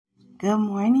Good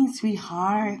morning,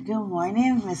 sweetheart. Good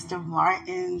morning, Mr.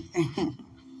 Martin.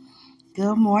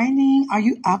 Good morning. Are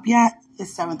you up yet?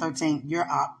 It's 7:13. You're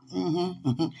up.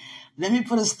 Let me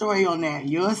put a story on that.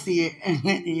 You'll see it.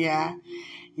 Yeah,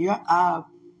 you're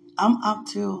up. I'm up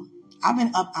too. I've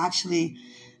been up actually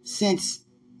since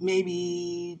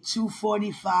maybe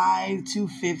 2:45,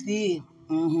 2:50.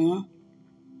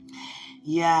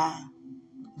 Yeah.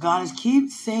 God is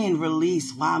keep saying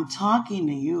release while I'm talking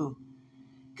to you.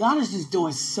 God is just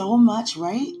doing so much,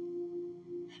 right?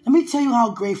 Let me tell you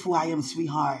how grateful I am,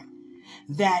 sweetheart,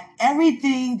 that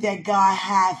everything that God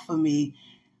had for me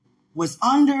was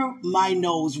under my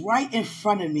nose, right in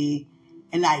front of me,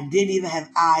 and I didn't even have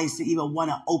eyes to even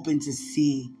want to open to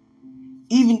see,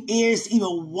 even ears to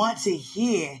even want to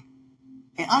hear.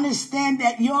 And understand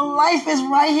that your life is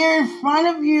right here in front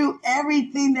of you.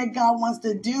 Everything that God wants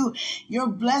to do, your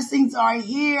blessings are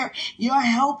here. Your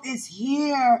help is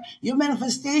here. Your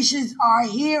manifestations are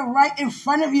here right in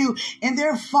front of you, and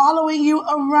they're following you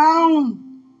around.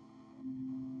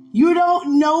 You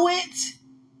don't know it.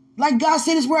 Like God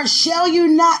said in His word, shall you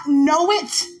not know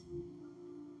it?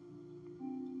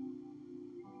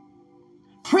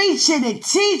 Preaching and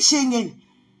teaching, and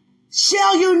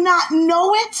shall you not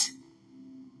know it?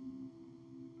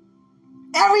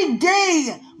 Every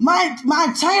day, my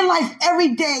entire life,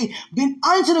 every day, been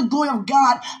unto the glory of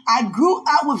God. I grew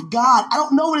up with God. I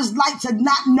don't know what it's like to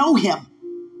not know Him.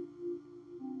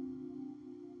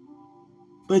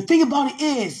 But the thing about it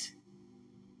is,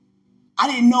 I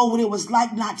didn't know what it was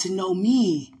like not to know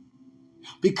me,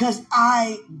 because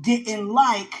I didn't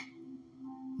like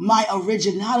my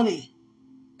originality,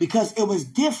 because it was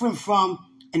different from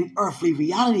an earthly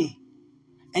reality.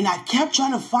 And I kept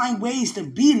trying to find ways to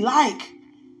be like.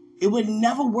 It would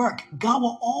never work. God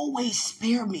will always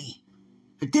spare me.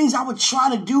 The things I would try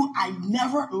to do, I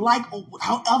never like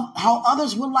how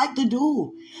others would like to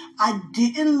do. I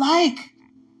didn't like.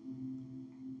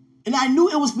 And I knew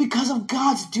it was because of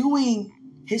God's doing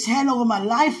His hand over my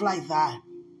life like that.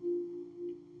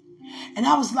 And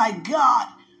I was like, God,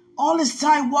 all this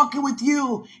time walking with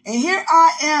you, and here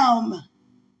I am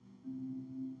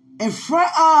in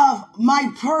front of my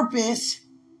purpose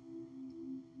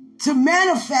to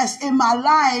manifest in my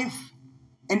life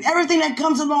and everything that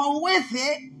comes along with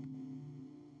it,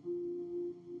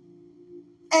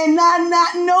 and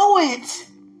not know it.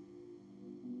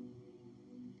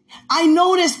 I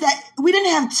noticed that we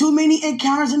didn't have too many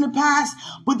encounters in the past,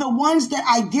 but the ones that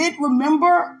I did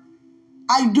remember,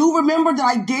 I do remember that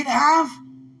I did have,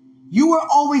 you were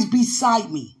always beside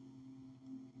me.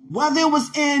 Whether it was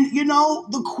in,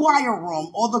 the choir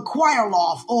room or the choir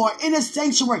loft or in a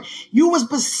sanctuary, you was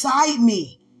beside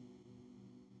me.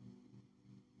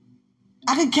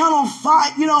 I can count on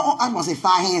five, I want to say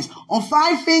 5 hands, on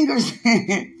 5 fingers,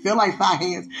 feel like 5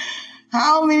 hands,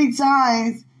 how many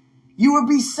times you were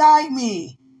beside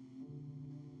me.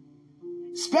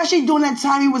 Especially during that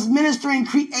time he was ministering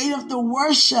created to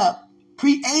worship.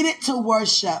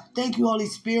 Thank you, Holy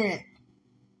Spirit.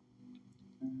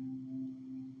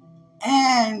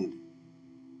 And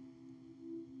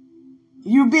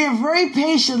you're being very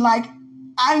patient, like,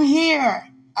 I'm here.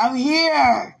 And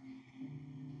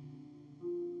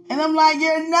I'm like,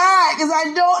 you're not, because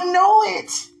I don't know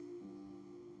it.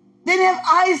 Didn't have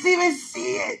eyes to even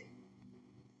see it.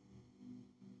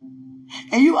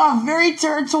 And you are very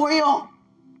territorial.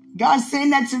 God's saying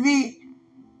that to me.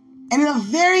 And in a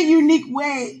very unique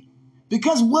way.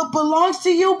 Because what belongs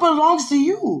to you belongs to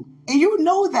you. And you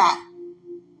know that.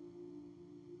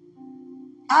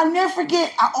 I'll never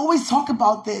forget. I always talk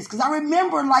about this because I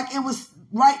remember like it was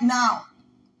right now.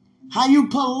 How you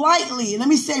politely, let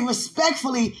me say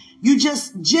respectfully, you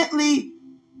just gently,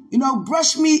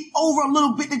 brush me over a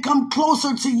little bit to come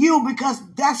closer to you because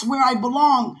that's where I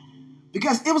belong.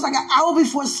 Because it was like an hour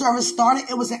before service started.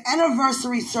 It was an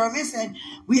anniversary service and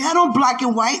we had on black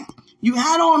and white. You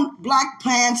had on black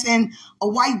pants and a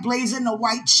white blazer and a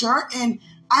white shirt. And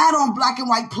I had on black and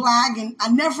white plaid, and I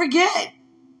never forget.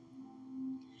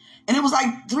 And it was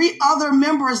like 3 other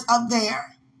members up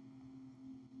there.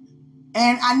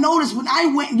 And I noticed when I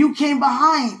went, you came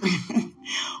behind.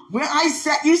 Where I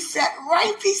sat, you sat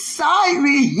right beside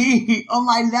me on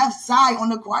my left side on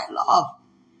the quiet loft.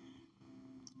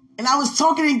 And I was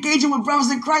talking and engaging with brothers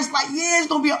in Christ like, yeah, it's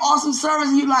going to be an awesome service.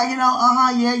 And you like,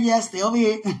 yeah, stay over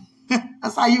here.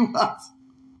 That's how you was.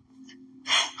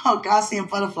 Oh, God, seeing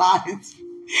butterflies.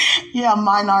 Yeah,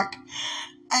 monarch.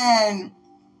 And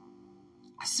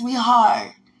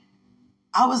sweetheart,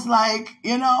 I was like,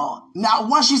 now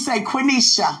once you say,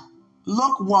 Quenisha,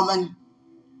 look, woman,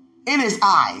 it is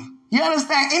I. You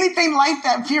understand? Anything like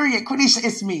that, period, Quenisha,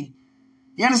 it's me.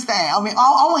 You understand? I mean,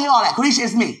 I don't hear all that. Quenisha,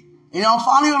 it's me. You know, I'm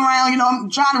following you around. You know, I'm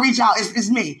trying to reach out. It's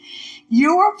me.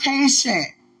 You were patient.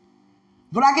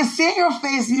 But I can see in your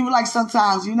face, you were like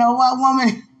sometimes, you know what,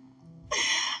 woman?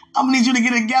 I'm going to need you to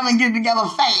get it together and get it together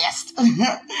fast.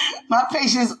 My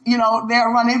patience, you know, they're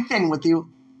running thin with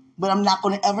you. But I'm not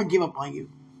going to ever give up on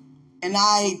you. And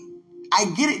I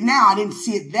get it now. I didn't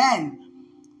see it then.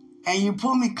 And you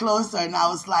pulled me closer, and I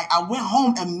was like, I went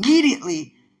home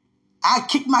immediately. I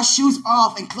kicked my shoes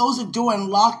off and closed the door and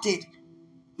locked it.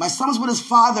 My son was with his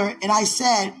father, and I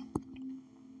said,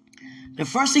 the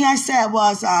first thing I said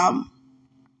was, God.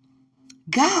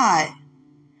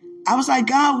 I was like,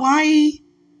 God,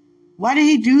 why did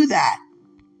he do that?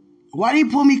 Why did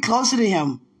he pull me closer to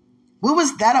him? What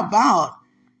was that about?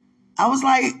 I was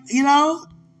like, you know,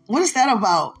 what is that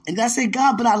about? And I said,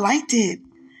 God, but I liked it.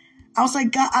 I was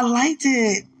like, God, I liked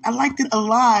it. I liked it a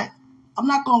lot. I'm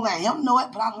not going to let him know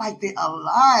it, but I liked it a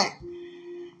lot.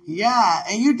 Yeah,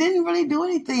 and you didn't really do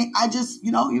anything. I just,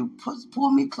 you know, you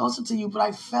pulled me closer to you, but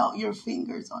I felt your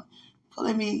fingers on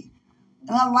pulling me,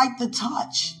 and I liked the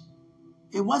touch.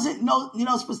 It wasn't no, you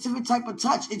know, specific type of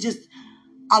touch. It just,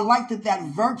 I liked it,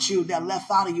 that virtue that left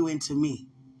out of you into me.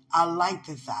 I liked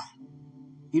it that.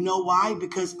 You know why?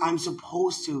 Because I'm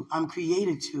supposed to. I'm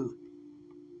created to.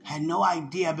 Had no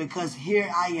idea, because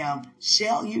here I am.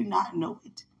 Shall you not know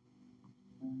it?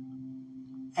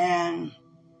 And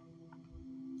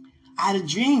I had a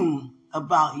dream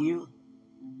about you.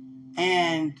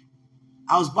 And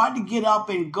I was about to get up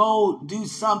and go do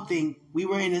something. We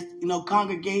were in a, you know,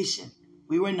 congregation.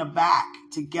 We were in the back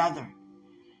together.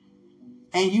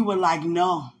 And you were like,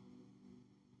 no,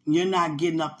 you're not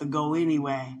getting up to go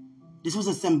anyway. This was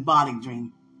a symbolic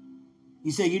dream.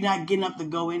 You said, you're not getting up to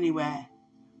go anyway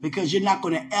because you're not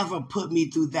going to ever put me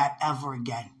through that ever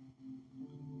again.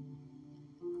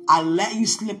 I let you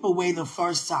slip away the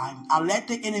first time. I let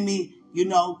the enemy, you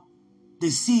know,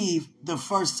 deceive the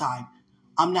first time.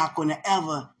 I'm not going to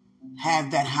ever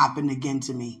have that happen again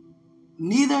to me.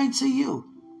 Neither to you.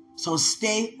 So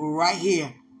stay right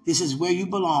here. This is where you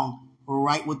belong,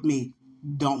 right with me.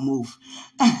 Don't move.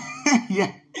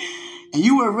 Yeah. And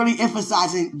you were really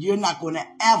emphasizing you're not going to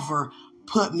ever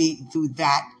put me through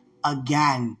that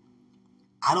again.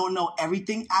 I don't know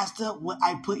everything as to what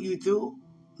I put you through,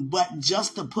 but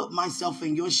just to put myself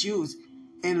in your shoes,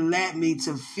 it led me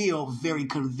to feel very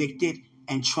convicted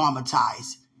and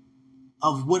traumatized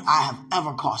of what I have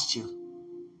ever cost you.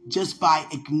 Just by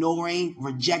ignoring,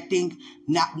 rejecting,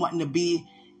 not wanting to be,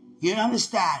 you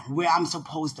understand where I'm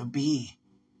supposed to be.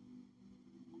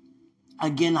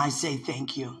 Again, I say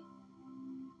thank you.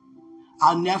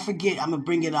 I'll never forget, I'm going to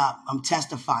bring it up. I'm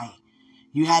testifying.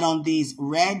 You had on these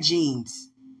red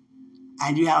jeans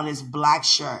and you had on this black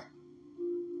shirt.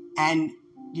 And,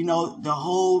 you know, the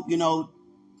whole, you know,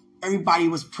 everybody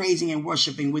was praising and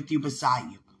worshiping with you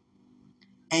beside you.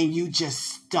 And you just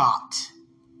stopped.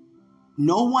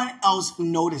 No one else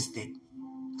noticed it.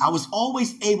 I was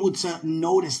always able to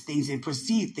notice things and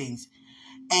perceive things.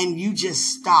 And you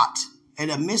just stopped. In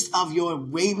the midst of your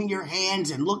waving your hands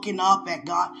and looking up at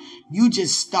God, you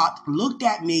just stopped, looked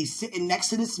at me sitting next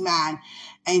to this man,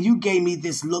 and you gave me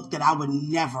this look that I would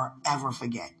never, ever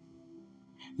forget.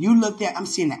 You looked at, I'm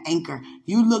seeing the anchor.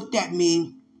 You looked at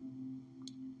me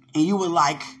and you were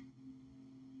like,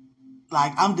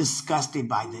 I'm disgusted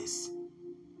by this.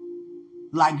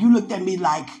 Like, you looked at me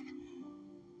like,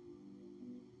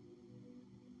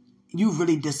 you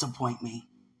really disappoint me.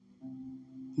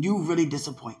 You really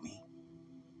disappoint me.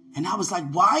 And I was like,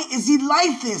 why is he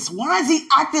like this? Why is he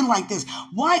acting like this?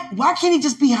 Why can't he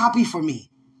just be happy for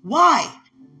me? Why?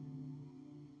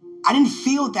 I didn't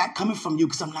feel that coming from you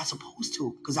because I'm not supposed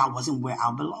to, because I wasn't where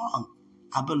I belong.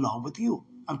 I belong with you.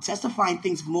 I'm testifying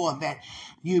things more that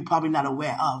you're probably not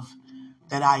aware of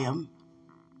that I am.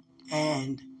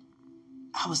 And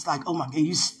I was like, oh my God,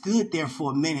 you stood there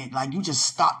for a minute, like you just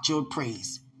stopped your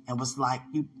praise and was like,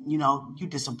 you know, you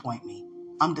disappoint me.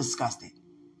 I'm disgusted.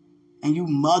 And you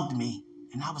mugged me.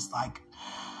 And I was like,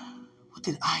 what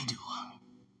did I do?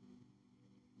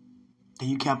 Then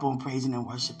you kept on praising and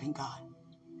worshiping God.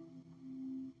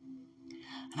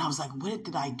 And I was like, what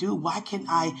did I do? Why can't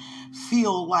I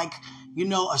feel like, you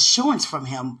know, assurance from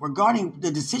him regarding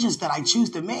the decisions that I choose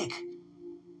to make?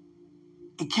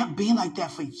 It kept being like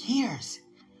that for years.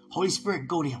 Holy Spirit,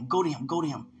 go to him, go to him, go to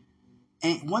him.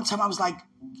 And one time I was like,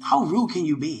 how rude can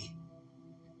you be?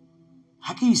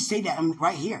 How can you say that? I'm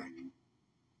right here.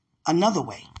 Another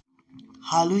way.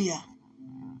 Hallelujah.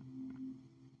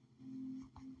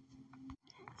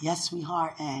 Yes,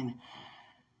 sweetheart. And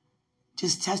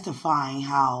just testifying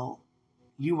how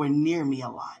you were near me a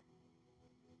lot.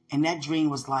 And that dream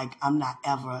was like, I'm not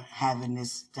ever having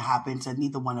this to happen to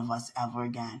neither one of us ever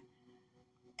again.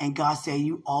 And God said,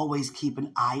 you always keep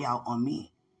an eye out on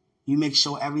me. You make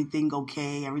sure everything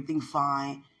okay, everything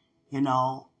fine,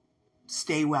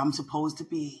 stay where I'm supposed to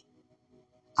be.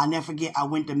 I'll never forget, I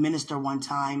went to minister one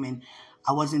time and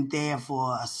I wasn't there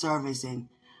for a service, and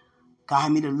God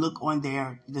had me to look on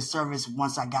the service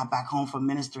once I got back home from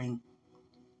ministering,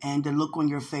 and the look on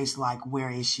your face like, where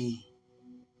is she?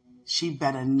 She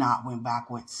better not went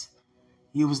backwards.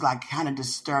 You was like kind of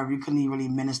disturbed. You couldn't even really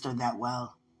minister that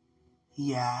well.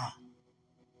 Yeah.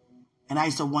 And I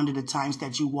used to wonder the times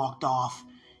that you walked off,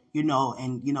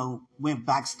 and went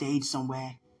backstage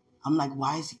somewhere. I'm like,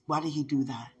 why did he do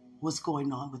that? What's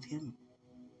going on with him?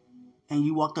 And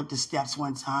you walked up the steps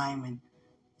one time and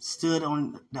stood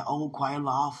on the old choir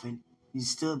loft, and you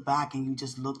stood back and you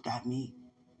just looked at me.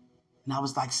 And I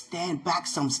was like, stand back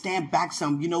some.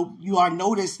 You are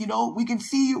noticed, we can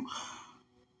see you.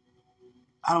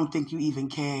 I don't think you even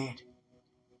cared.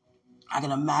 I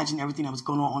can imagine everything that was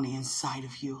going on the inside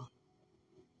of you.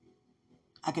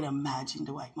 I can imagine,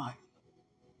 Dwight Martin.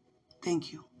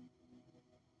 Thank you.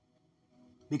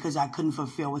 Because I couldn't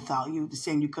fulfill without you, the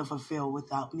same you could fulfill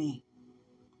without me.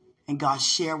 And God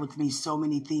shared with me so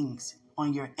many things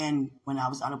on your end when I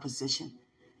was out of position.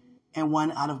 And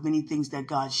one out of many things that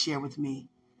God shared with me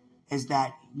is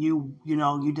that you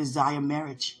desire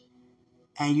marriage.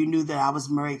 And you knew that I was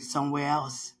married somewhere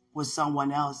else with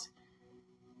someone else.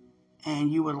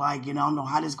 And you were like, I don't know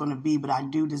how this is going to be, but I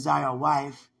do desire a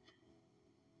wife.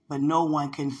 But no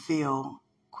one can fill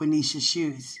Quenisha's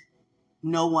shoes.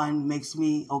 No one makes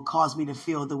me or cause me to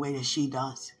feel the way that she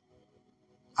does.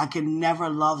 I can never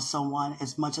love someone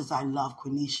as much as I love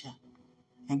Quenisha.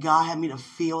 And God had me to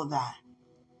feel that.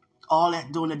 All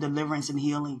that during the deliverance and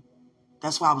healing.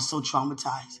 That's why I was so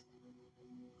traumatized.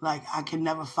 Like, I can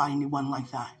never find anyone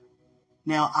like that.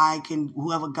 Now,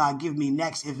 whoever God give me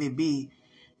next, if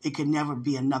it could never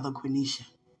be another Quenisha.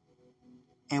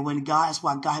 And that's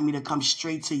why God had me to come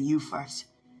straight to you first.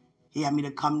 He had me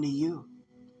to come to you.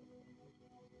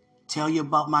 Tell you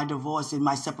about my divorce and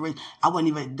my separation. I wasn't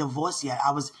even divorced yet.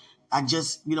 I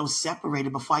just,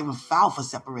 separated before I even filed for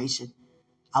separation.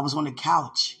 I was on the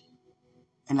couch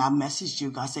and I messaged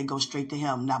you. God said, go straight to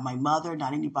him. Not my mother,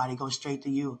 not anybody. Go straight to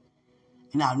you.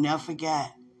 And I'll never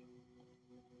forget.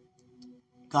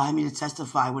 God had me to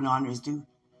testify when honor is due.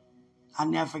 I'll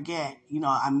never forget.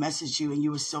 I messaged you and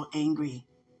you were so angry.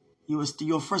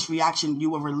 Your first reaction,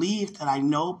 you were relieved that I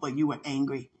know, but you were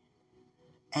angry.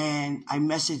 And I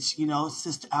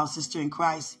messaged, our sister in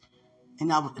Christ.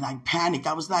 And I panicked.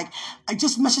 I was like, I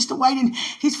just messaged the White and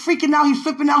he's freaking out. He's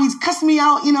flipping out. He's cussing me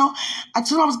out. I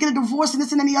told him I was getting a divorce and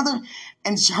this and then the other.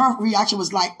 And her reaction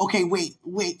was like, okay,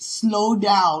 wait, slow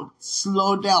down.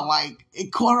 Like,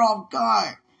 it caught her off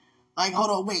guard. Like, hold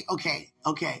on, wait, okay.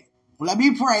 Well, let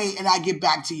me pray and I get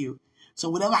back to you. So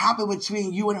whatever happened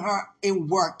between you and her, it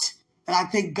worked. And I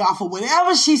thank God for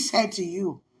whatever she said to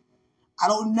you. I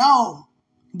don't know,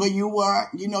 but you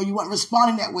weren't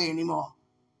responding that way anymore.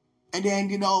 And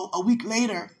then, a week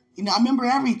later, I remember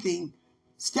everything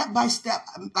step by step.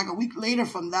 Like a week later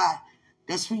from that,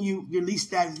 that's when you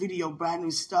released that video, Brand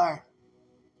New Start.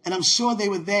 And I'm sure they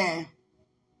were there.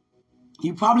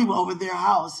 You probably were over their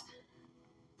house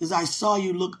because I saw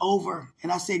you look over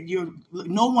and I said,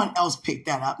 no one else picked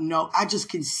that up. No, I just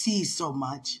can see so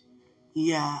much.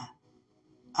 Yeah.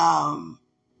 I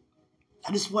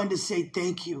just wanted to say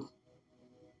thank you.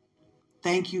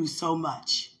 Thank you so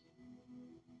much.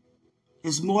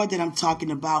 There's more that I'm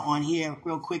talking about on here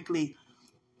real quickly.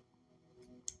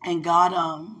 And God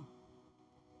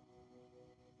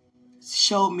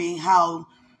showed me how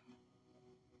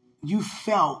you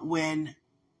felt when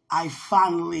I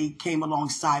finally came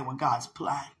alongside with God's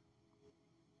plan.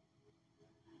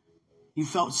 You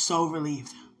felt so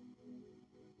relieved.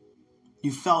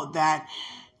 You felt that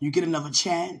you get another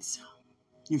chance.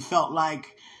 You felt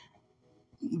like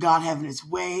God having his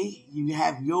way. You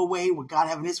have your way with God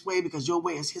having his way because your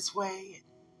way is his way.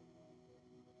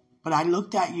 But I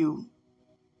looked at you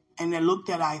and the look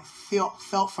that I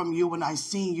felt from you when I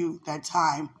seen you that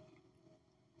time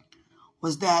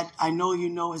was that I know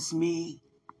it's me.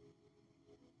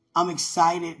 I'm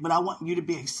excited, but I want you to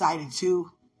be excited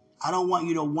too. I don't want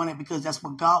you to want it because that's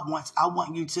what God wants. I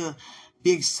want you to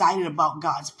be excited about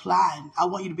God's plan. I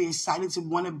want you to be excited to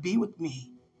want to be with me.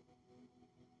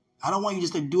 I don't want you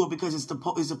just to do it because it's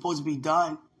supposed to be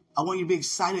done. I want you to be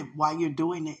excited while you're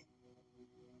doing it.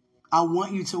 I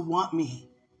want you to want me.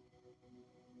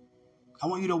 I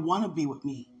want you to want to be with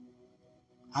me.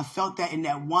 I felt that in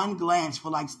that one glance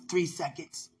for like 3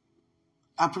 seconds.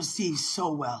 I perceived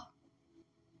so well.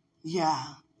 Yeah.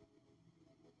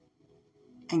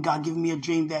 And God gave me a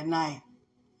dream that night.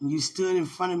 And you stood in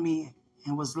front of me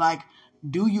and was like,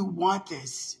 do you want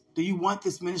this? Do you want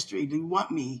this ministry? Do you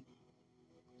want me?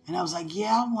 And I was like,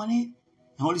 yeah, I want it.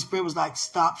 And Holy Spirit was like,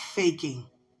 stop faking.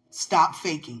 Stop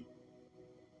faking.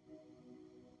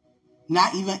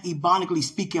 Not even ebonically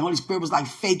speaking. Holy Spirit was like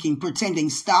faking, pretending.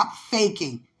 Stop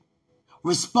faking.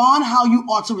 Respond how you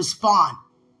ought to respond.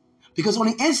 Because on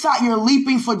the inside, you're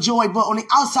leaping for joy, but on the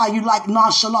outside, you're like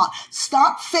nonchalant.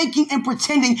 Stop faking and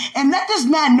pretending and let this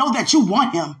man know that you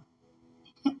want him.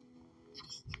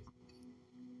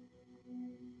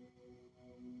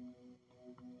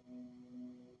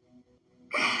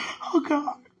 Oh,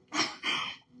 God.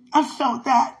 I felt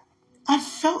that. I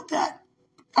felt that.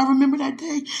 I remember that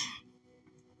day.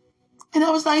 And I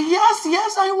was like, yes,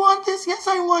 yes, I want this. Yes,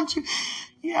 I want you.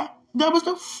 Yeah. That was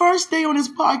the first day on this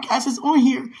podcast. It's on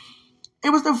here. It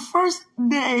was the first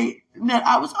day that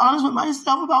I was honest with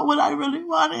myself about what I really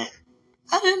wanted.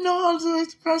 I didn't know how to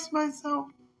express myself.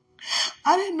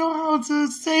 I didn't know how to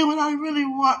say what I really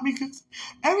want because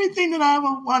everything that I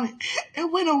ever wanted,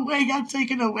 it went away, got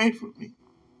taken away from me.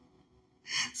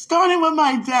 Starting with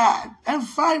my dad at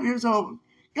 5 years old,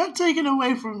 got taken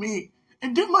away from me.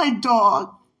 And then my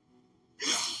dog.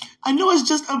 I know it's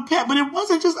just a pet, but it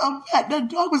wasn't just a pet. That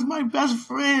dog was my best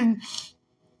friend.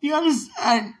 You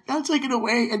understand? Got taken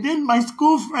away. And then my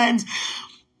school friends,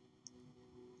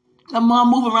 my mom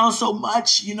moved around so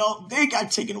much, they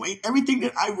got taken away. Everything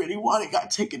that I really wanted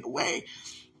got taken away.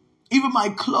 Even my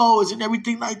clothes and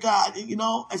everything like that.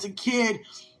 As a kid,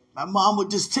 my mom would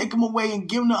just take them away and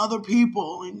give them to other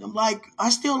people. And I'm like, I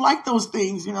still like those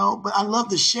things, but I love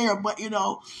to share. But,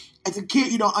 as a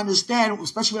kid, you don't understand,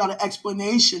 especially without an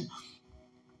explanation.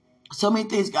 So many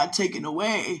things got taken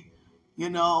away,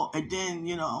 and then,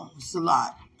 it's a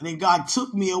lot. And then God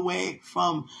took me away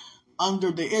from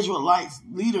under the Israelites'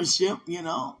 leadership,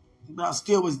 but I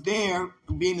still was there,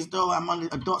 being as though I'm under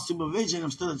adult supervision.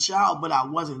 I'm still a child, but I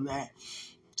wasn't that.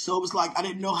 So it was like I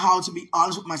didn't know how to be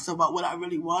honest with myself about what I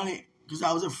really wanted because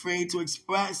I was afraid to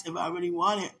express if I really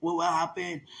wanted what would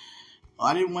happen.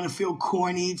 I didn't want to feel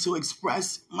corny to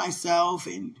express myself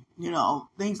and,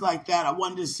 things like that. I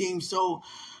wanted to seem so,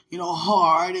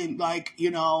 hard and like,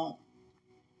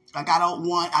 like I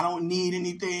don't need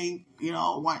anything, the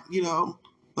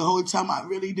whole time I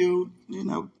really do,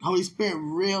 Holy Spirit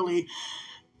really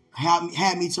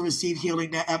had me to receive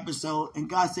healing that episode. And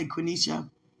God said,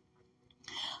 Quenisha,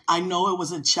 I know it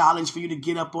was a challenge for you to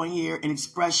get up on here and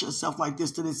express yourself like this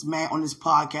to this man on this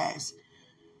podcast.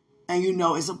 And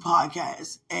it's a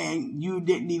podcast and you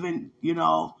didn't even,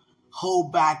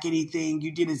 hold back anything.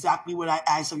 You did exactly what I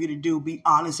asked of you to do. Be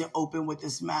honest and open with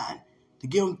this man. To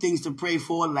give him things to pray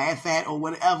for, laugh at, or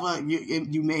whatever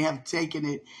you may have taken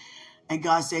it. And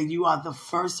God said, you are the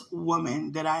first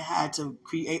woman that I had to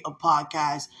create a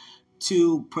podcast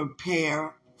to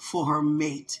prepare for her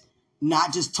mate.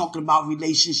 Not just talking about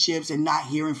relationships and not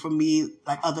hearing from me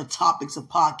like other topics of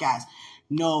podcasts.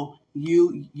 No,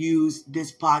 you use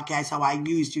this podcast how I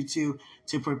used you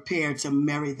to prepare to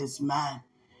marry this man.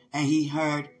 And he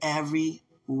heard every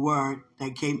word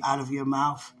that came out of your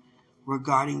mouth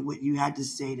regarding what you had to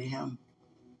say to him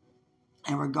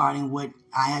and regarding what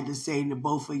I had to say to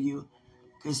both of you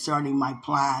concerning my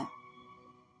plan.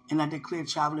 And I declare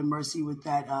traveling mercy with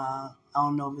that. I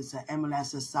don't know if it's an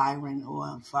ambulance, a siren, or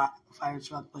a fire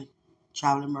truck, but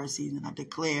traveling mercy. And I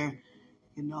declare,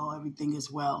 everything is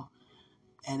well.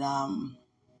 And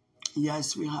yes,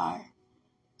 sweetheart.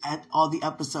 At all the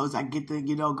episodes, I get to,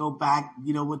 go back,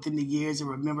 within the years and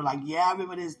remember, like, yeah, I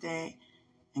remember this day.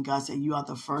 And God said, you are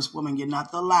the first woman. You're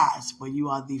not the last, but you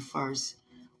are the first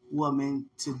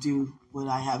woman to do what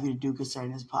I have you to do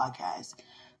concerning this podcast.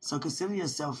 So consider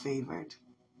yourself favored.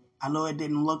 I know it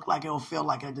didn't look like it or feel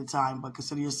like it at the time, but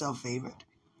consider yourself favored.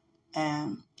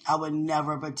 And I would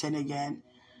never pretend again.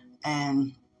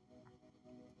 And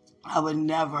I would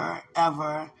never,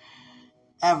 ever,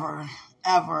 ever,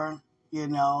 ever,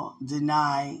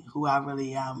 deny who I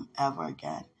really am ever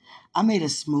again. I made a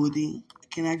smoothie.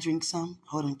 Can I drink some?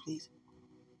 Hold on, please.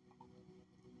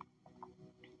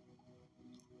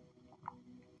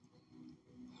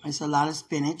 It's a lot of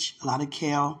spinach, a lot of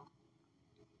kale,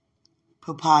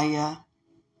 papaya,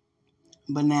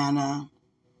 banana,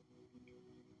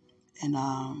 and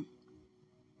I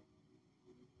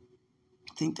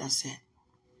think that's it.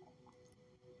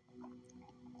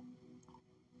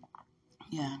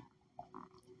 Yeah.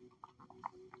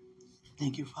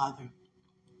 Thank you, Father.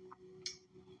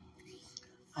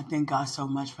 I thank God so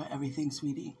much for everything,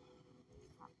 sweetie.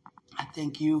 I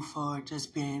thank you for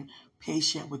just being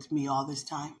patient with me all this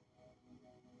time.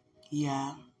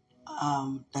 Yeah.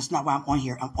 That's not why I'm on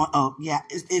here. I'm on. Oh, yeah,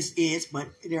 it is, but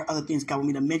there are other things God want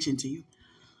me to mention to you.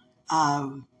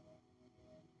 Um,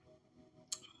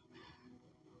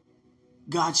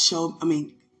 God showed.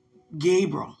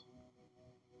 Gabriel.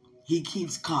 He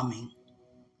keeps coming.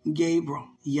 Gabriel.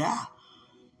 Yeah,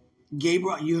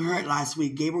 Gabriel. You heard last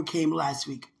week. Gabriel came last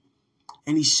week,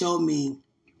 and he showed me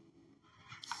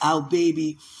our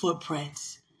baby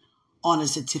footprints on a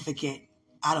certificate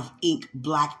out of ink,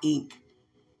 black ink.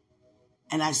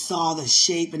 And I saw the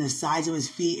shape and the size of his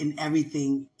feet and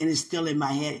everything. And it's still in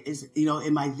my head, it's,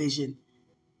 in my vision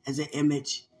as an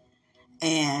image.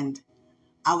 And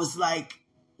I was like,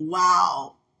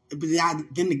 wow. But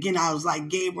then again, I was like,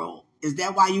 Gabriel, is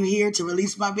that why you here, to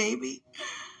release my baby?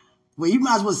 Well, you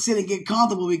might as well sit and get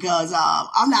comfortable, because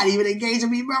I'm not even engaged to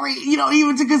be married,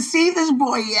 even to conceive this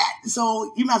boy yet.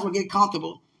 So you might as well get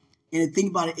comfortable. And the thing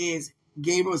about it is,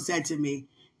 Gabriel said to me,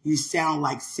 you sound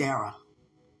like Sarah.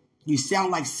 You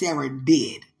sound like Sarah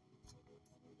did.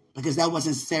 Because that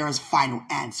wasn't Sarah's final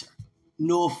answer,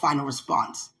 no final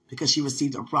response, because she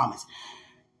received her promise.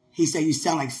 He said, you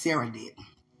sound like Sarah did.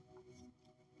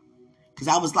 Because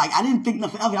I was like, I didn't think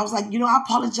nothing of it. I was like, I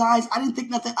apologize. I didn't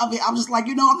think nothing of it. I was just like,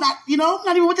 I'm not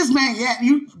even with this man yet.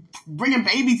 You bringing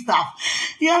baby stuff.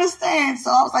 You understand?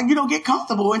 So I was like, get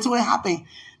comfortable until it happened.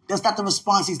 That's not the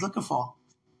response he's looking for.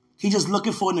 He's just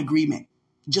looking for an agreement.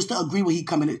 Just to agree what he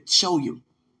coming to show you.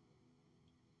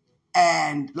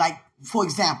 And like, for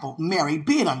example, Mary,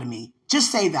 be it unto me.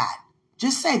 Just say that.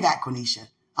 Just say that, Quenisha.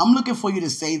 I'm looking for you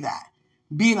to say that.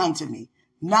 Be it unto me.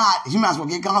 Not, you might as well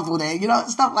get comfortable there,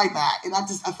 stuff like that. And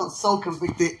I felt so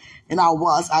convicted, and I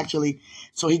was actually.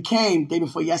 So he came day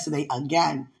before yesterday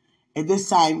again. And this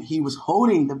time he was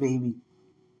holding the baby.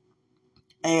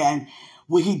 And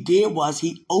what he did was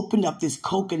he opened up this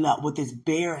coconut with his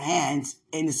bare hands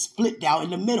and it split down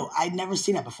in the middle. I'd never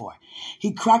seen that before.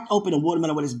 He cracked open a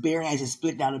watermelon with his bare hands and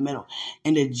split down the middle.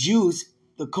 And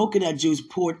the coconut juice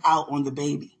poured out on the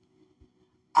baby.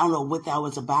 I don't know what that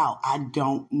was about. I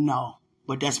don't know.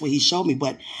 But that's what he showed me.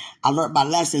 But I learned my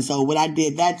lesson. So what I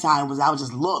did that time was I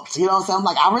just looked. You know what I'm saying? I'm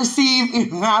like, I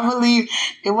received, I believe.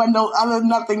 There wasn't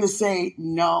nothing to say.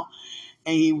 No.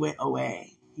 And he went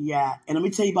away. Yeah. And let me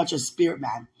tell you about your spirit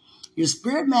man. Your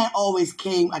spirit man always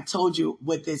came, I told you,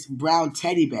 with this brown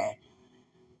teddy bear.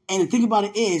 And the thing about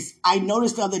it is, I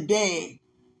noticed the other day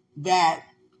that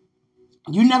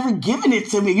you never given it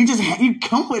to me. You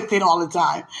come with it all the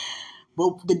time.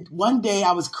 But one day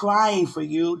I was crying for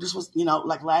you. This was,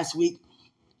 like last week.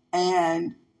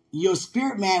 And your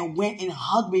spirit man went and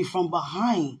hugged me from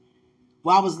behind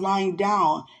while I was lying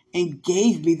down and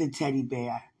gave me the teddy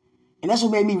bear. And that's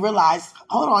what made me realize,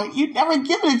 hold on, you've never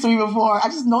given it to me before. I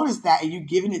just noticed that, and you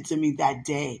giving it to me that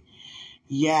day.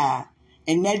 Yeah.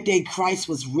 And that day, Christ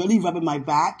was really rubbing my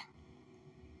back.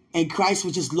 And Christ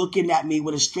was just looking at me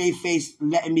with a straight face,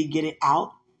 letting me get it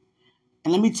out.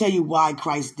 And let me tell you why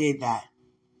Christ did that.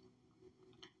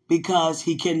 Because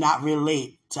he cannot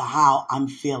relate to how I'm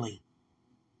feeling.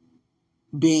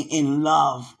 Being in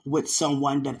love with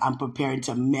someone that I'm preparing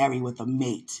to marry with a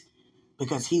mate.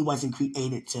 Because he wasn't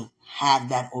created to have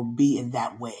that or be in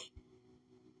that way.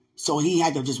 So he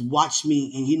had to just watch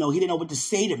me, and he didn't know what to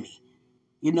say to me.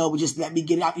 Just let me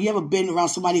get it out. You ever been around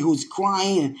somebody who's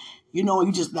crying and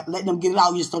you just letting them get it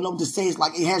out, you just don't know what to say. It's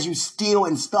like it has you still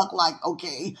and stuck, like,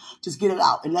 okay, just get it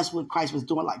out. And that's what Christ was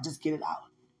doing, like, just get it out.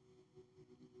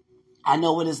 I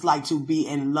know what it's like to be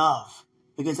in love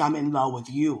because I'm in love with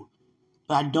you.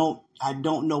 But I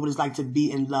don't know what it's like to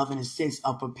be in love in a sense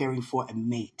of preparing for a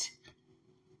mate.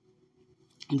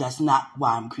 And that's not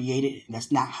why I'm created.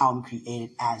 That's not how I'm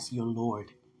created as your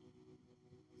Lord.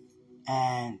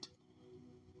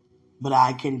 But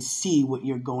I can see what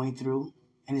you're going through.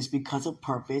 And it's because of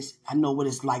purpose. I know what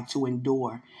it's like to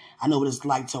endure. I know what it's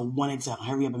like to want it to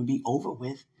hurry up and be over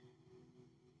with.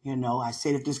 I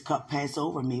said if this cup pass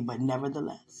over me, but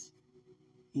nevertheless.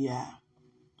 Yeah.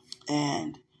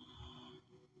 And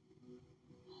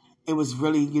it was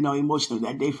really, emotional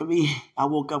that day for me. I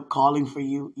woke up calling for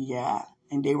you. Yeah.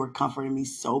 And they were comforting me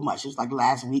so much. It was like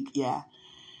last week. Yeah.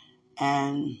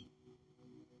 And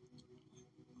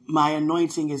my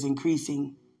anointing is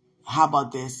increasing. How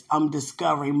about this? I'm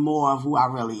discovering more of who I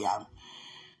really am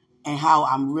and how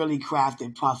I'm really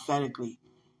crafted prophetically.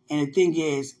 And the thing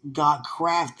is, God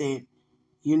crafted,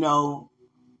 the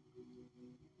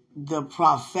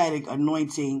prophetic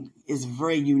anointing is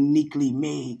very uniquely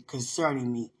made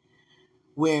concerning me.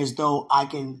 Whereas though I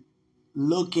can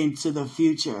look into the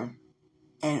future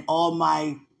and all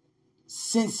my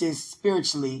senses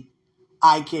spiritually,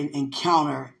 I can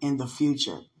encounter in the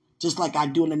future. Just like I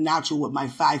do in the natural with my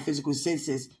 5 physical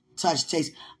senses touch,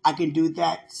 taste. I can do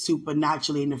that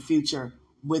supernaturally in the future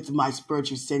with my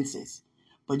spiritual senses.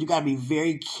 But you got to be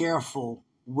very careful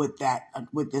with that,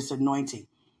 with this anointing,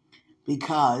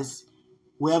 because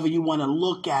wherever you want to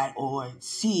look at or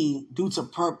see, due to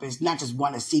purpose, not just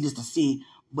want to see just to see,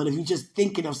 but if you're just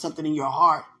thinking of something in your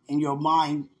heart, in your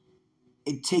mind,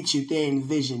 it takes you there in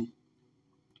vision.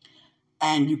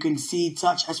 And you can see,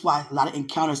 touch. That's why a lot of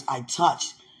encounters I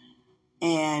touched.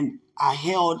 And I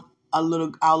held our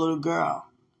little girl.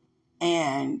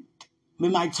 And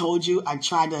remember I told you I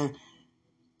tried to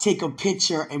take a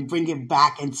picture and bring it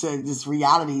back into this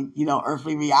reality,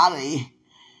 earthly reality.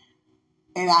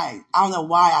 And I don't know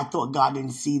why I thought God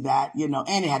didn't see that,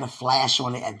 and it had a flash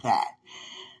on it at that.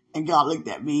 And God looked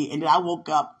at me, and then I woke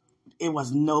up. It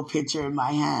was no picture in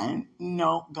my hand.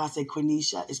 No, God said,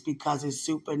 Quenisha, it's because it's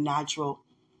supernatural.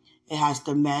 It has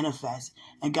to manifest.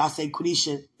 And God said,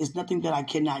 Quenisha, it's nothing that I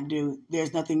cannot do.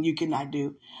 There's nothing you cannot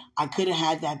do. I could have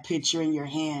had that picture in your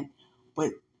hand,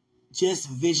 but just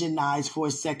visualize for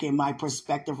a second my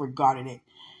perspective regarding it.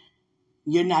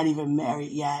 You're not even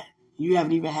married yet. You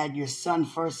haven't even had your son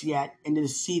first yet. And then to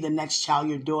see the next child,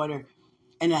 your daughter,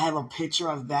 and to have a picture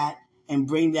of that and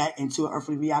bring that into an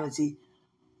earthly reality,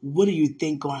 what do you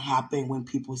think going to happen when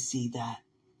people see that?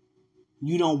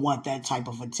 You don't want that type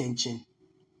of attention.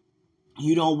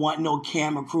 You don't want no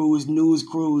camera crews, news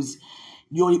crews.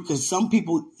 Because some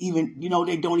people even,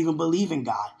 they don't even believe in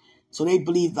God. So they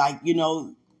believe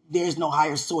there's no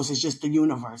higher source. It's just the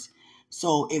universe.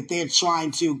 So if they're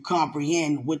trying to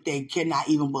comprehend what they cannot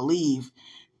even believe,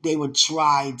 they would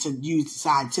try to use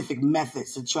scientific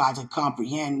methods to try to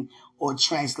comprehend or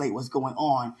translate what's going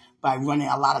on by running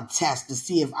a lot of tests to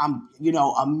see if I'm,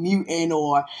 a mutant,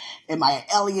 or am I an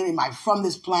alien? Am I from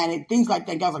this planet? Things like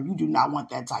that. Guys, you do not want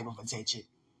that type of attention.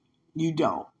 You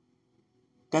don't.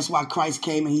 That's why Christ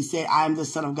came and he said, I am the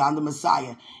Son of God, the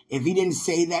Messiah. If he didn't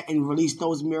say that and release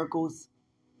those miracles,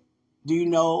 do you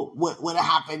know what would have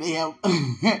happened to him?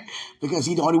 Because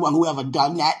he's the only one who ever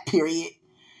done that, period.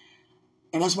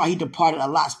 And that's why he departed a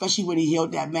lot, especially when he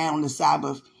healed that man on the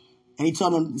Sabbath. And he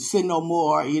told him, sin no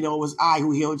more. It was I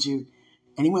who healed you.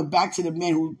 And he went back to the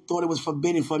men who thought it was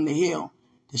forbidden for him to heal,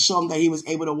 to show him that he was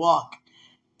able to walk.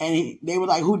 And they were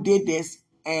like, who did this?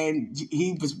 And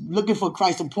he was looking for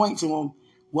Christ to point to him.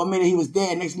 One minute he was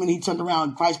there, next minute he turned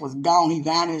around, Christ was gone, he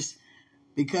vanished,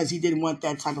 because he didn't want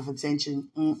that type of attention.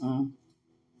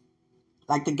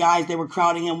 Like the guys, they were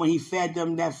crowding him when he fed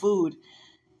them that food.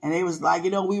 And they was like,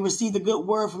 we received a good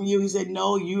word from you. He said,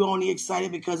 no, you only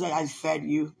excited because I fed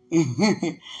you.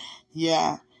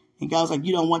 Yeah. And God was like,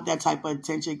 you don't want that type of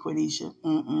attention,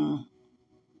 Quenisha.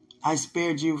 I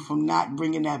spared you from not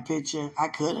bringing that picture. I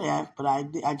could have, but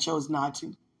I chose not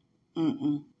to.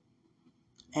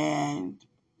 And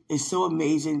it's so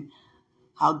amazing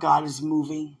how God is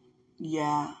moving.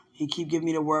 Yeah. He keep giving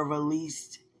me the word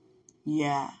released.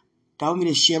 Yeah. God want me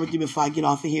to share with you before I get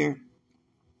off of here.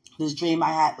 This dream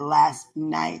I had last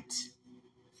night.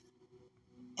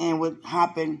 And what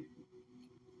happened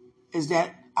is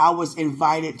that I was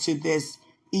invited to this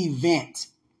event.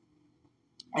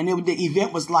 And the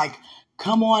event was like,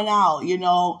 come on out,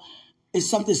 it's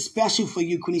something special for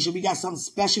you, Quenisha. We got something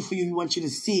special for you we want you to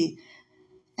see.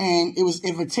 And it was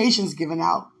invitations given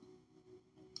out.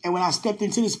 And when I stepped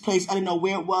into this place, I didn't know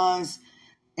where it was.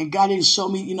 And God didn't show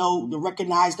me, to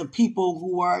recognize the people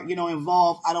who were,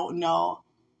 involved. I don't know.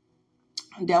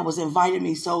 That was inviting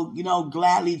me. So,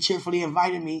 gladly, cheerfully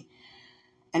invited me.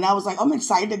 And I was like, I'm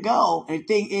excited to go. And the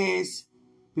thing is,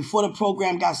 before the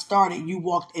program got started, you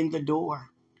walked in the door.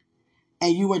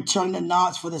 And you were turning the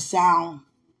knobs for the sound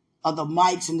of the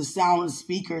mics and the sound of the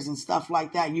speakers and stuff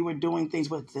like that. You were doing things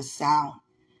with the sound.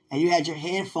 And you had your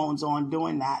headphones on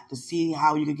doing that to see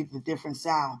how you could get the different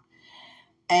sound.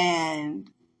 And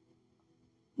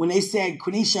when they said,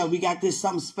 Quenisha, we got this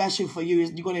something special for you.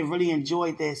 You're going to really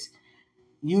enjoy this.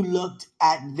 You looked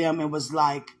at them and was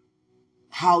like,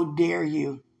 how dare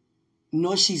you?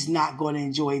 No, she's not going to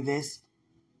enjoy this.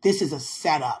 This is a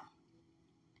setup.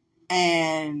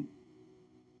 And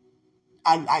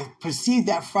I perceived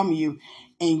that from you,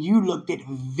 and you looked at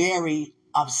very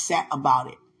upset about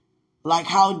it. Like,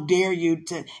 how dare you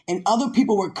to, and other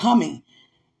people were coming.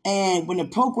 And when the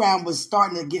program was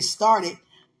starting to get started,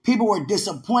 people were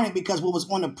disappointed because what was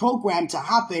on the program to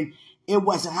happen, it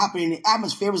wasn't happening. The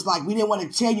atmosphere was like, we didn't want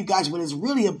to tell you guys what it's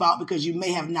really about because you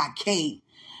may have not came.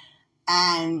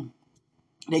 And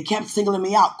they kept singling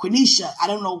me out. Quenisha, I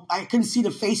don't know, I couldn't see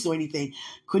the face or anything.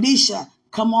 Quenisha,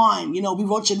 come on, we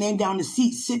wrote your name down in the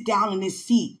seat. Sit down in this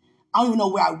seat. I don't even know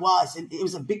where I was. And it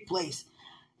was a big place.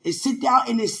 Sit down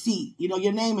in this seat.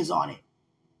 Your name is on it.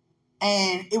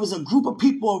 And it was a group of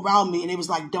people around me, and it was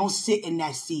like, don't sit in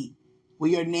that seat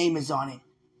where your name is on it,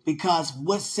 because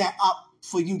what's set up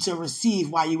for you to receive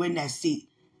while you're in that seat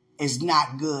is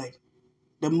not good.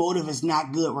 The motive is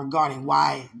not good regarding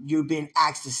why you're being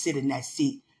asked to sit in that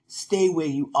seat. Stay where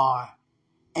you are.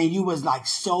 And you was like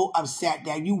so upset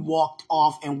that you walked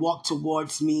off and walked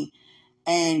towards me,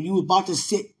 and you were about to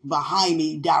sit behind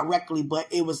me directly, but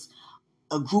it was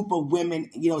a group of women,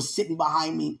 sitting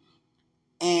behind me,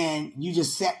 and you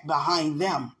just sat behind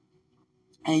them.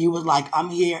 And you was like, I'm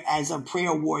here as a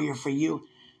prayer warrior for you,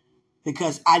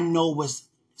 because I know what's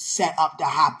set up to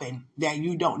happen that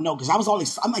you don't know. Because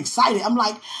I'm excited. I'm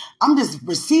like, I'm just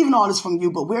receiving all this from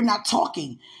you, but we're not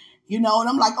talking, And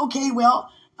I'm like, okay,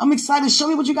 well, I'm excited. Show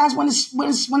me what you guys want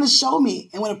to show me.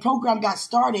 And when the program got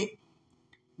started,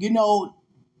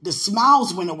 the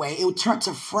smiles went away. It turned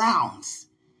to frowns.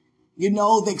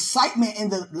 The excitement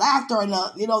and the laughter and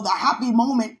the happy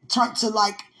moment turned to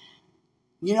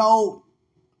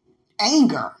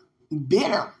anger,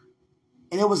 bitter.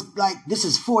 And it was like, this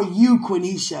is for you,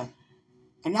 Quenisha.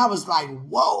 And I was like,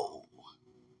 whoa.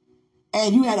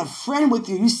 And you had a friend with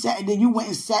you. You sat, and then you went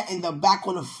and sat in the back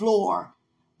on the floor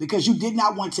because you did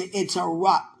not want to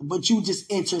interrupt, but you just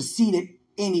interceded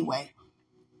anyway.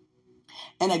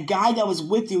 And a guy that was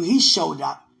with you, he showed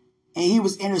up, and he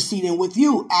was interceding with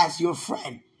you as your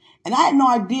friend. And I had no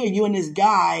idea you and this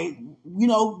guy,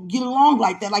 get along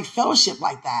like that, like fellowship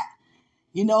like that.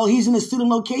 He's in the student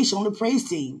location on the praise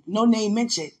team. No name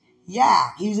mentioned. Yeah,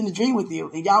 he was in the dream with you.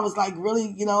 And y'all was like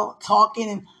really, talking,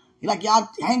 and like y'all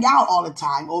hang out all the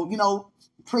time, or,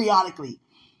 periodically.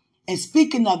 And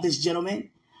speaking of this gentleman,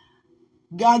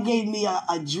 God gave me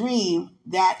a dream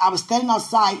that I was standing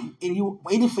outside and you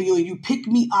waiting for you, and you picked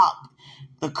me up.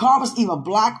 The car was either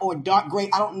black or dark gray,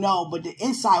 I don't know, but the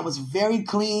inside was very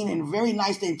clean and very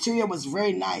nice. The interior was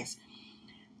very nice.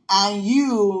 And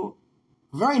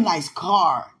very nice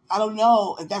car. I don't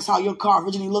know if that's how your car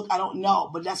originally looked. I don't know,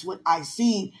 but that's what I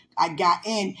seen. I got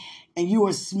in, and you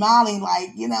were smiling like,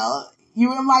 you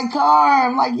were in my car.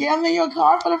 I'm like, yeah, I'm in your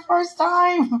car for the first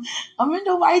time. I'm in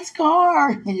the White's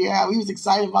car. Yeah, we was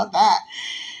excited about that.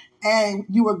 And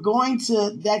you were going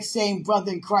to that same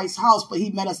brother in Christ's house, but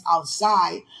he met us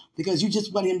outside because you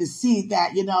just wanted him to see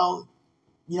that,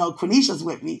 Quenisha's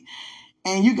with me.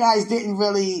 And you guys didn't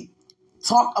really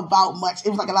talk about much. It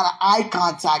was like a lot of eye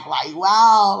contact, like,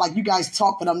 wow, like you guys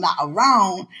talk, but I'm not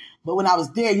around. But when I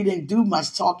was there, you didn't do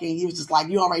much talking. He was just like,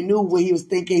 you already knew what he was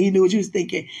thinking. He knew what you was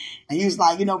thinking. And he was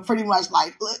like, pretty much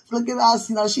like, look at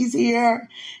us, she's here.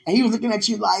 And he was looking at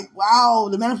you like, wow,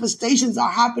 the manifestations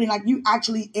are happening. Like you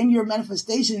actually in your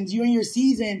manifestations, you're in your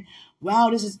season.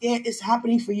 Wow, this is it. It's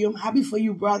happening for you. I'm happy for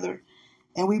you, brother.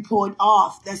 And we pulled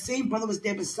off. That same brother was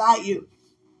there beside you.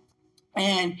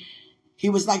 And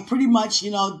he was like pretty much,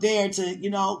 there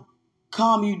to,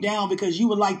 calm you down, because you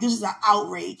were like, this is an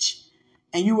outrage.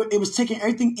 And it was taking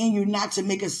everything in you not to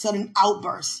make a sudden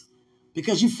outburst,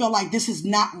 because you felt like this is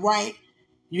not right.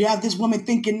 You have this woman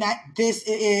thinking that this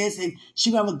is, and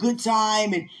she gonna have a good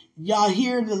time, and y'all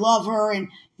here to love her, and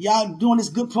y'all doing this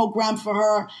good program for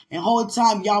her. And the whole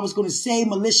time y'all was going to say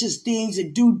malicious things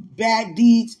and do bad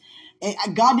deeds.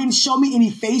 And God didn't show me any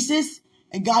faces,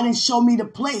 and God didn't show me the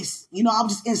place. I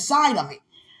was just inside of it.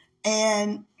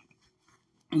 And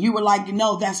you were like,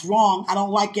 that's wrong. I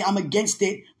don't like it. I'm against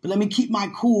it. But let me keep my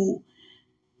cool.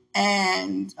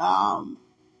 And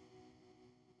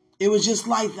it was just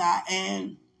like that.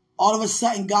 And all of a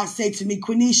sudden, God said to me,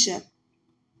 Quenisha.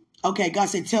 Okay, God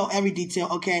said, tell every detail.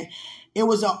 Okay. It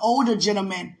was an older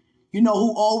gentleman,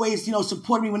 who always,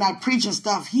 supported me when I preach and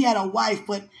stuff. He had a wife,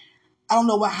 but I don't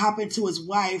know what happened to his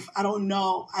wife. I don't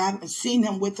know. I haven't seen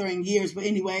him with her in years. But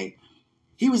anyway,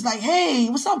 he was like, hey,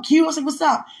 what's up, Q? I was like, what's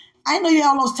up? I know you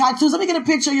have all those tattoos. Let me get a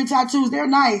picture of your tattoos. They're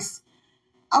nice.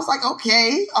 I was like,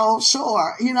 okay, oh,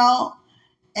 sure,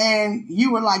 And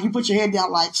you were like, you put your head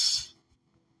down like,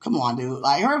 come on, dude.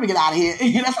 Like, hurry, get out of here.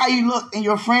 That's how you look. And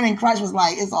your friend in Christ was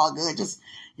like, it's all good. Just,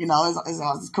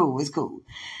 it's cool. It's cool.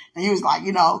 And he was like,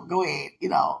 go ahead,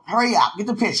 hurry up, get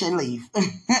the picture and leave.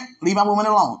 Leave my woman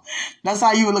alone. That's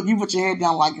how you would look. You put your head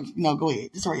down like, go ahead.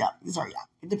 Just hurry up.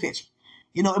 Get the picture.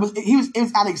 It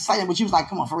was out of excitement, but she was like,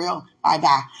 come on, for real? All right,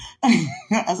 bye.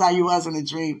 That's how you was in the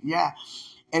dream. Yeah.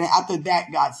 And then after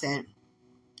that, God said,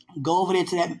 go over there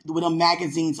to that, where the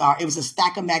magazines are. It was a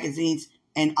stack of magazines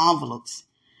and envelopes.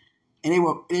 And they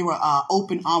were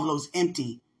open envelopes,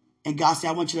 empty. And God said,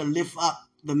 I want you to lift up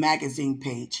the magazine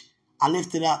page. I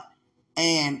lifted up,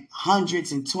 and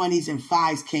hundreds and 20s and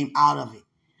 5s came out of it.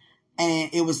 And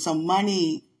it was some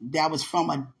money that was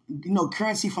from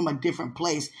currency from a different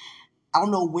place. I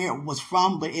don't know where it was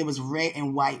from, but it was red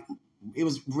and white. it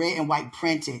was red and white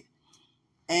printed.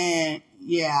 And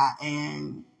yeah,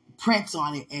 and prints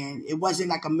on it. And it wasn't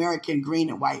like American green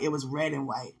and white. It was red and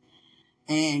white.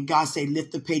 And God said,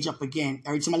 lift the page up again.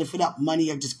 Every time I lift it up, money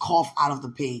would just cough out of the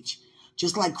page.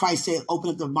 Just like Christ said, open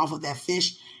up the mouth of that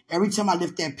fish. Every time I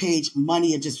lift that page,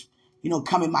 money would just,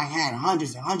 come in my hand.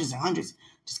 Hundreds and hundreds and hundreds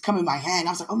just come in my hand.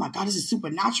 I was like, oh my God, this is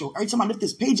supernatural. Every time I lift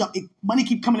this page up, money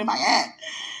keep coming in my hand.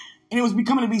 And it was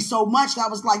becoming to be so much that I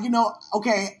was like,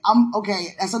 okay, I'm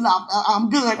okay. That's enough. I'm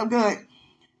good.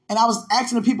 And I was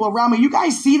asking the people around me, you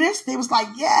guys see this? They was like,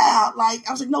 yeah. Like,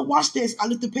 I was like, no, watch this. I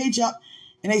lift the page up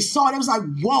and they saw it. It was like,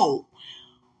 whoa,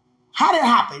 how did it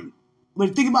happen? But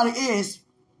the thing about it is,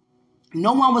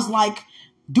 no one was like,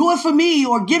 do it for me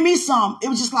or give me some. It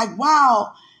was just like,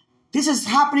 wow, this is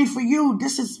happening for you.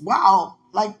 This is, wow,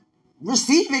 like,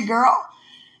 receive it, girl.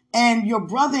 And your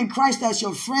brother in Christ, that's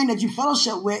your friend that you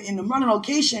fellowship with in the murder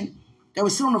location that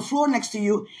was sitting on the floor next to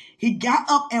you, he got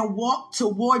up and walked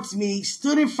towards me,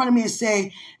 stood in front of me and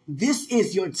said, this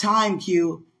is your time,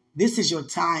 Q. This is your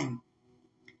time.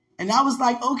 And I was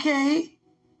like, okay.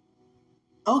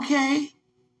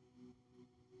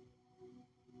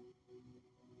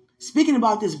 Speaking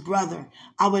about this brother,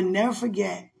 I would never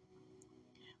forget.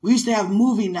 We used to have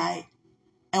movie night,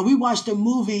 and we watched a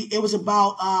movie. It was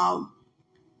about,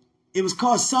 it was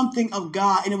called Something of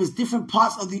God, and it was different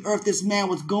parts of the earth this man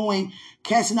was going,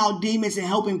 casting out demons and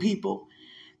helping people.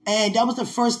 And that was the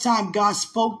first time God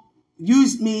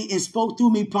used me and spoke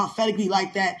through me prophetically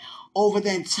like that over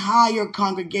the entire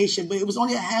congregation. But it was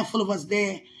only a handful of us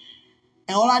there.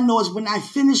 And all I know is when I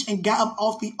finished and got up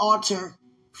off the altar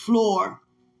floor,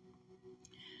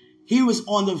 he was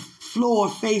on the floor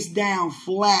face down,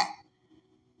 flat.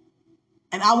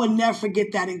 And I would never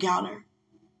forget that encounter.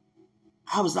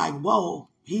 I was like, whoa,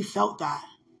 he felt that.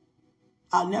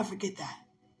 I'll never forget that.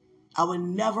 I would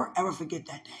never, ever forget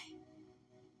that day.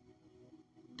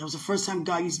 That was the first time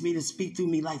God used me to speak through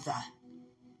me like that.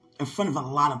 In front of a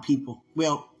lot of people.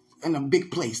 Well, in a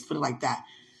big place, put it like that.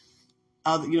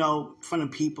 In front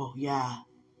of people, yeah.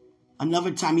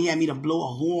 Another time he had me to blow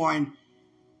a horn.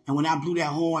 And when I blew that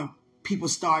horn, people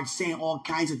started saying all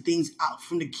kinds of things out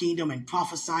from the kingdom and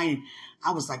prophesying.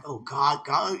 I was like, oh, God,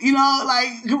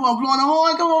 like, come on, blowing a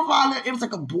horn, come on, Father. It was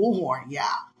like a bullhorn, yeah.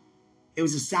 It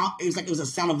was a sound. It was a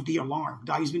sound of the alarm.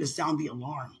 God used me to sound the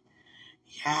alarm.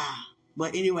 Yeah.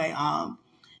 But anyway,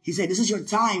 he said, this is your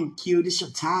time, Q. This is your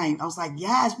time. I was like,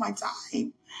 yeah, it's my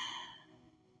time.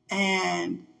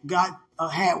 And God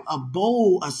had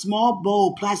a small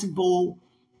bowl, plastic bowl,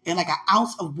 and like an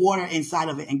ounce of water inside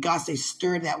of it. And God said,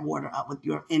 stir that water up with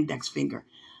your index finger.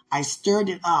 I stirred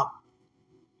it up,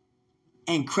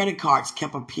 and credit cards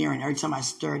kept appearing every time I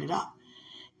stirred it up.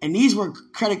 And these were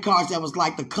credit cards that was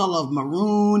like the color of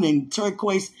maroon and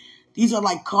turquoise. These are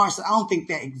like cards that I don't think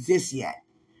that exist yet.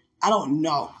 I don't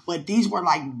know. But these were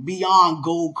like beyond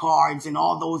gold cards and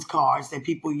all those cards that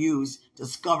people use,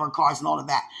 Discover cards and all of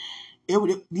that.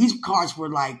 These cards were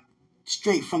like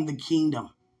straight from the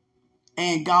kingdom.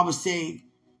 And God would say,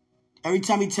 every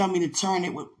time he tell me to turn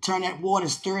that water,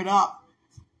 stir it up,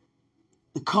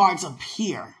 the cards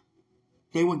appear.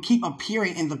 They would keep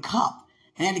appearing in the cup.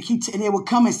 And they would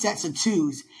come in sets of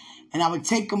twos. And I would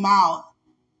take them out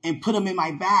and put them in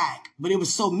my bag. But it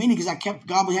was so many because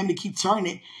God would have me to keep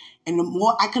turning it. And the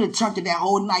more I could have turned it that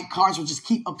whole night, cards would just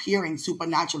keep appearing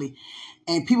supernaturally.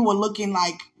 And people were looking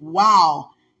like,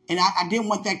 wow. And I didn't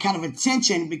want that kind of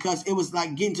attention because it was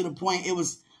like getting to the point. It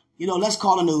was, let's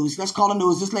call the news. Let's call the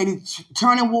news. This lady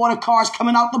turning water, cards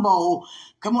coming out the bowl.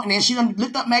 Come on. And then she done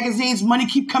lift up magazines. Money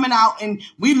keep coming out. And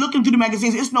we looking through the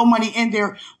magazines. There's no money in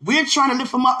there. We're trying to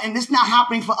lift them up. And it's not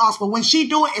happening for us. But when she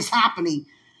do it, it's happening.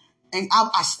 And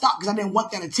I stopped because I didn't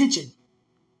want that attention.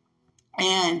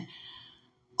 And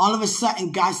all of a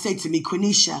sudden, God said to me,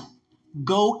 Quenisha,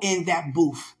 go in that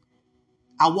booth.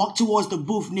 I walked towards the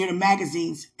booth near the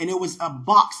magazines, and it was a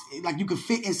box, like you could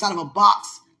fit inside of a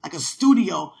box, like a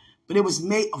studio, but it was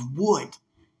made of wood.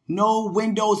 No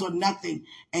windows or nothing.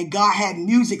 And God had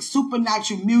music,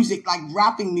 supernatural music, like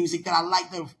rapping music that I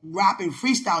like to rap and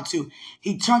freestyle to.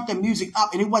 He turned the music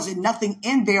up, and it wasn't nothing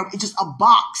in there. It's just a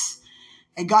box.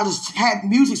 And God just had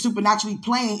music supernaturally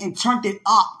playing and turned it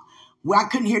up where I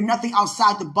couldn't hear nothing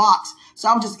outside the box. So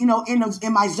I was just,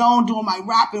 in my zone doing my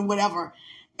rap and whatever.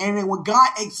 And then when God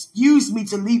excused me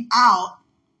to leave out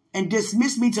and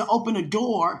dismissed me to open the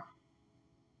door,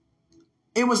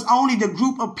 it was only the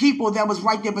group of people that was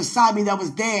right there beside me that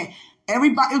was there.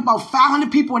 Everybody, it was about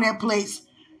 500 people in that place,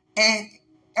 and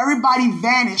everybody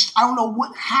vanished. I don't know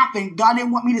what happened. God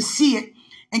didn't want me to see it.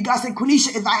 And God said,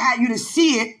 Quenisha, if I had you to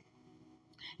see it,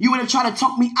 You would have tried to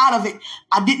talk me out of it.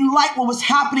 I didn't like what was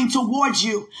happening towards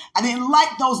you. I didn't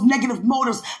like those negative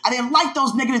motives. I didn't like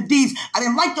those negative deeds. I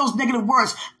didn't like those negative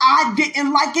words. I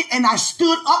didn't like it, and I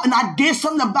stood up and I did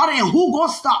something about it, and who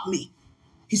gonna stop me?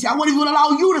 He said, I wouldn't even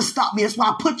allow you to stop me. That's why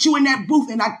I put you in that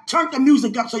booth and I turned the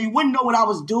music up so you wouldn't know what I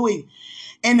was doing.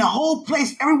 And the whole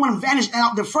place, everyone vanished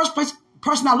out. The first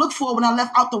person I looked for when I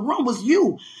left out the room was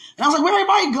you. And I was like, where'd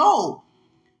everybody go?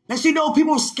 Next thing you know,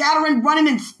 people were scattering, running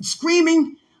and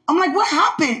screaming. I'm like, what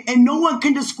happened? And no one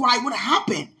can describe what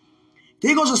happened.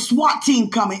 There goes a SWAT team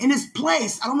coming in this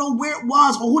place. I don't know where it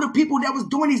was or who the people that was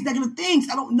doing these negative things.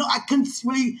 I don't know. I couldn't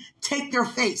really take their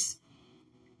face.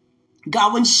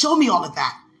 God wouldn't show me all of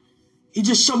that. He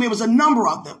just showed me it was a number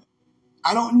of them.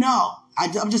 I don't know.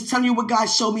 I'm just telling you what God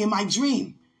showed me in my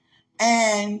dream.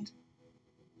 And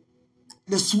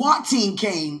the SWAT team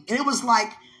came, and it was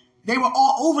like they were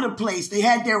all over the place. They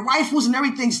had their rifles and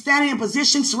everything standing in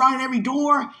position, surrounding every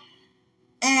door.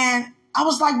 And I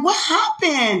was like, what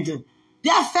happened?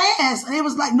 That fast? And it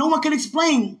was like no one could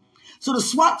explain. So the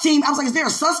SWAT team, I was like, is there a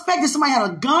suspect? Did somebody have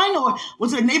a gun? Or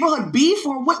was it a neighborhood beef?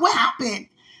 Or what happened?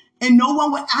 And no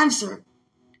one would answer.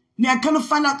 Now, I come to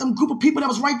find out the group of people that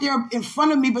was right there in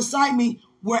front of me, beside me,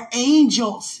 were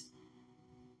angels.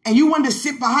 And you wanted to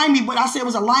sit behind me, but I said it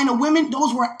was a line of women.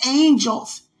 Those were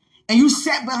angels. And you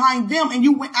sat behind them, and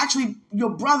you went, actually, your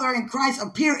brother in Christ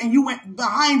appeared, and you went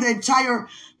behind the entire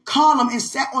column and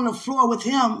sat on the floor with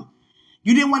him.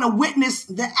 You didn't want to witness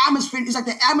the atmosphere. It's like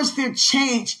the atmosphere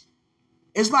changed.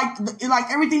 It's like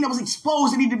everything that was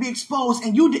exposed, it needed to be exposed.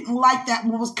 And you didn't like that,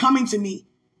 what was coming to me.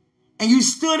 And you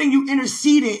stood and you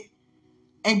interceded.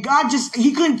 And God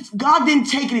didn't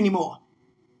take it anymore.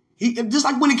 Just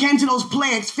like when it came to those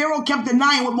plagues, Pharaoh kept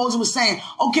denying what Moses was saying.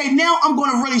 Okay, now I'm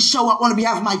going to really show up on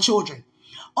behalf of my children.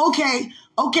 Okay,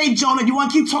 Jonah, you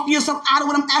want to keep talking yourself out of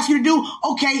what I'm asking you to do?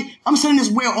 Okay, I'm sending this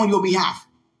whale on your behalf.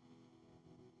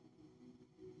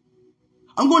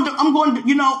 I'm going to,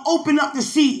 open up the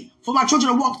sea for my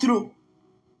children to walk through.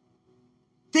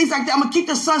 Things like that. I'm going to keep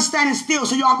the sun standing still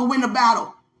so y'all can win the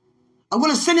battle. I'm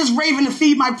going to send this raven to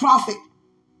feed my prophet.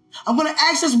 I'm going to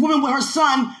ask this woman with her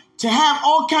son to have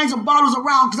all kinds of bottles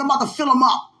around because I'm about to fill them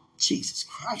up. Jesus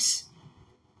Christ.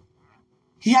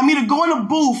 He had me to go in the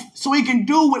booth so he can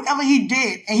do whatever he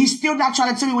did. And he's still not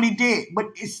trying to tell me what he did.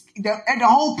 But it's the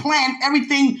whole plan,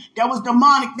 everything that was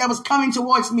demonic, that was coming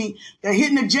towards me, the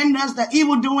hidden agendas, the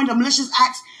evil doing, the malicious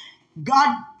acts,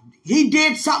 God, he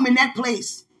did something in that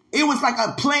place. It was like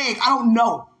a plague. I don't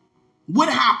know what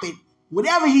happened.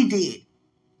 Whatever he did,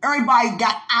 everybody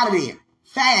got out of there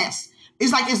fast.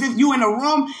 It's like as if you in a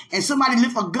room and somebody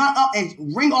lift a gun up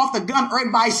and ring off the gun,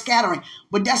 everybody's scattering.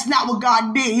 But that's not what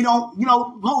God did. He don't,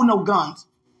 hold no guns.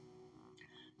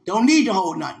 Don't need to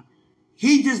hold nothing.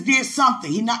 He just did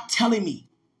something. He's not telling me.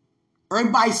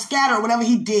 Everybody scattered whatever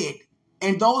he did.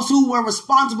 And those who were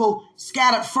responsible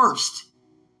scattered first.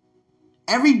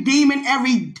 Every demon,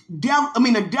 every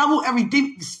devil, every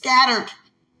demon scattered.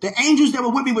 The angels that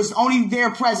were with me was only there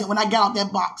present when I got out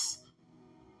that box.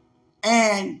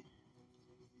 And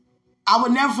I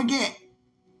would never forget.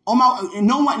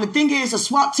 The thing is, the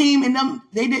SWAT team and them,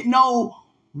 they didn't know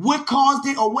what caused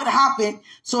it or what happened.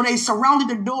 So they surrounded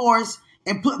the doors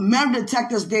and put metal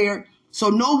detectors there so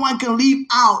no one can leave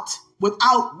out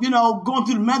without, going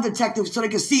through the metal detectors so they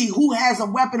can see who has a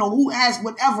weapon or who has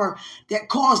whatever that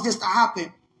caused this to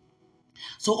happen.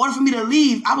 So in order for me to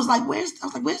leave, I was like, where's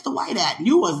the white at?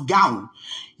 You was gone.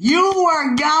 You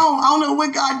were gone. I don't know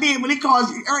what God did, but it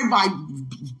caused everybody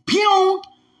pew.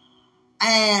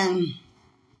 And in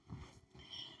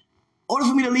order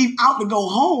for me to leave out to go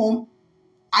home,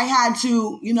 I had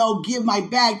to, give my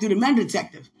bag through the metal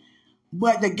detective.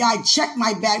 But the guy checked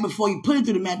my bag before he put it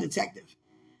through the metal detective.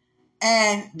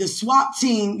 And the SWAT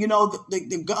team, the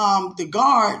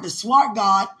SWAT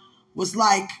guard was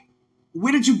like,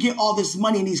 where did you get all this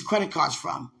money and these credit cards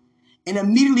from? And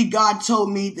immediately God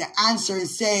told me the answer and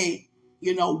say,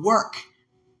 work.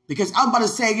 Because I was about to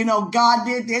say, God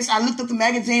did this. I looked up the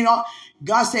magazine.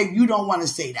 God said, you don't want to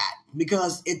say that.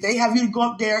 Because if they have you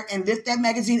go up there and lift that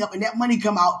magazine up and that money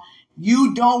come out,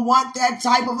 you don't want that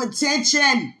type of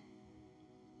attention.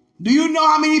 Do you know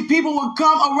how many people would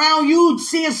come around you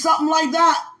seeing something like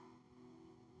that?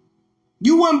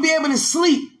 You wouldn't be able to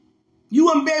sleep. You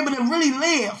wouldn't be able to really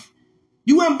live.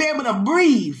 You wouldn't be able to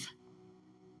breathe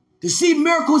to see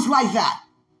miracles like that.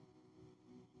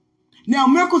 Now,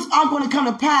 miracles aren't going to come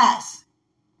to pass.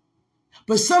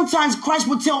 But sometimes Christ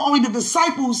will tell only the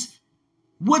disciples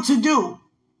what to do.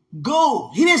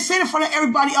 Go. He didn't say it in front of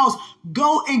everybody else.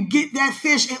 Go and get that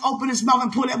fish and open his mouth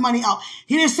and pull that money out.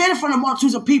 He didn't say it in front of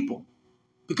multitudes of people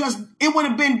because it would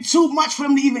have been too much for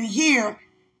them to even hear.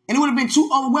 And it would have been too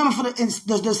overwhelming for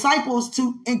the disciples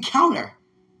to encounter.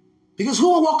 Because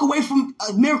who will walk away from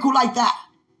a miracle like that?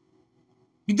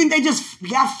 You think they just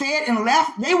got fed and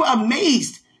left? They were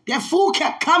amazed. Their food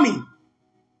kept coming.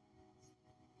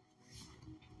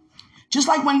 Just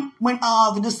like when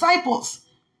the disciples,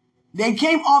 they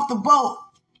came off the boat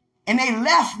and they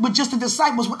left with just the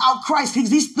disciples without Christ.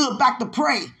 He stood back to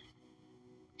pray.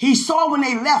 He saw when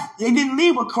they left, they didn't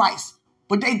leave with Christ,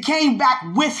 but they came back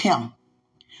with him.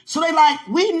 So they like,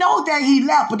 we know that he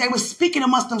left, but they were speaking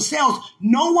amongst themselves.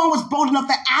 No one was bold enough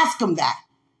to ask him that.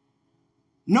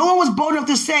 No one was bold enough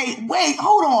to say, wait,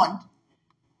 hold on.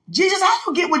 Jesus, how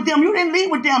you get with them? You didn't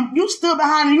leave with them. You stood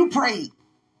behind and you prayed.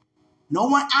 No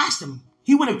one asked him.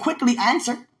 He would have quickly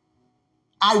answered,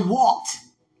 I walked.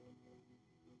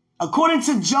 According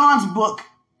to John's book,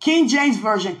 King James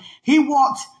Version, he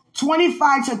walked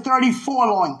 25 to 30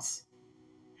 furlongs.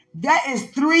 That is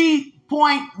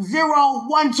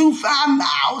 3.0125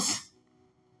 miles.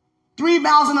 3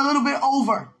 miles and a little bit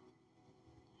over.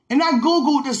 And I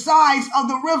Googled the size of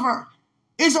the river.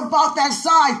 It's about that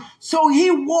size. So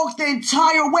he walked the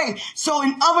entire way. So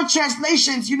in other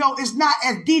translations, it's not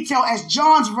as detailed as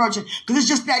John's version. Because it's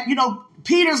just that,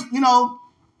 Peter's,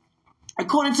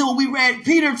 according to what we read,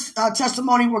 Peter's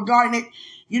testimony regarding it,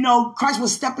 Christ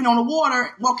was stepping on the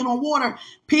water, walking on water.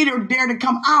 Peter dared to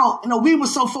come out. We were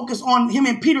so focused on him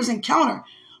and Peter's encounter.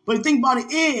 But the thing about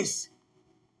it is,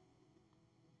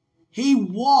 he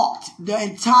walked the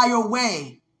entire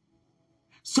way.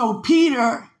 So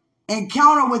Peter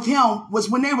encounter with him was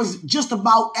when they was just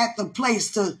about at the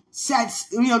place to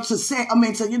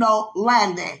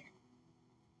land there.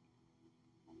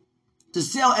 To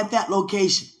sail at that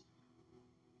location.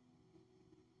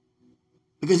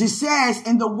 Because it says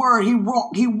in the word, he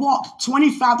walked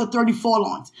 25 to 30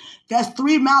 furlongs. That's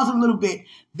 3 miles and a little bit.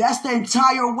 That's the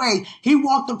entire way. He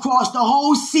walked across the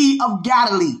whole Sea of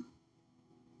Galilee.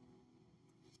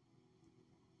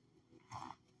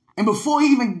 And before he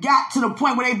even got to the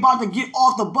point where they about to get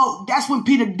off the boat, that's when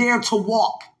Peter dared to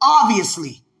walk,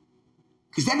 obviously.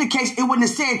 Because that's the case, it wouldn't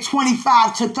have said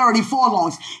 25 to 30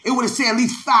 furlongs. It would have said at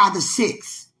least 5 to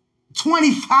 6.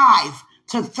 25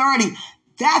 to 30,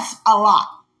 that's a lot.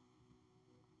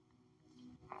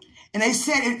 And they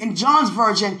said in John's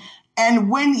version, and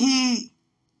when he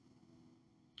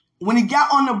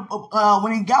got on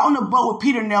the boat with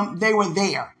Peter and them, they were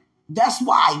there. That's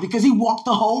why, because he walked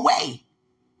the whole way.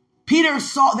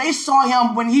 They saw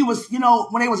him when he was,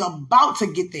 when they was about to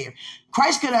get there.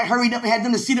 Christ could have hurried up and had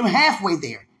them to see them halfway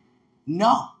there.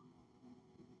 No.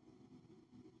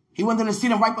 He wanted them to see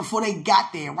them right before they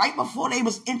got there, right before they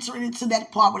was entering into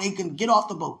that part where they can get off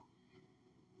the boat.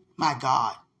 My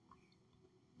God.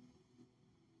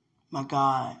 My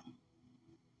God.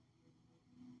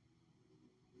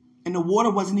 And the water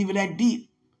wasn't even that deep,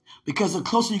 because the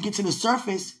closer you get to the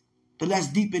surface, the less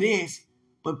deep it is.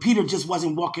 But Peter just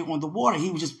wasn't walking on the water.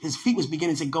 His feet was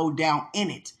beginning to go down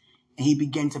in it. And he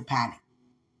began to panic.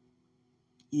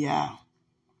 Yeah.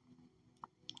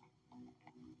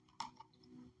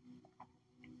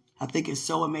 I think it's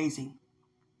so amazing.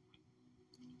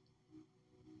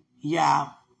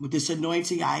 Yeah. With this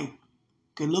anointing, I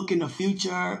could look in the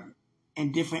future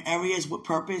in different areas with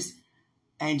purpose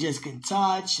and just can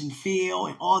touch and feel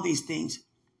and all these things.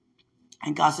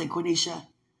 And God said, Quenisha,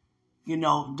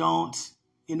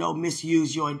 don't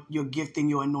misuse your gift and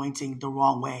your anointing the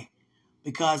wrong way.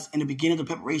 Because in the beginning of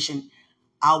the preparation,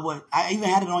 I even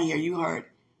had it on here, you heard,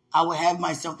 I would have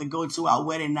myself to go to our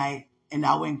wedding night, and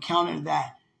I would encounter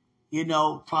that,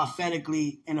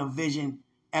 prophetically in a vision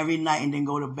every night and then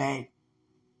go to bed.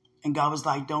 And God was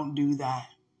like, don't do that.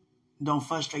 Don't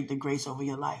frustrate the grace over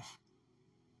your life.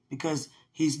 Because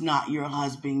he's not your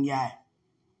husband yet.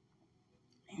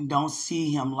 And don't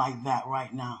see him like that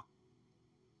right now.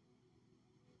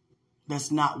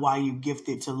 That's not why you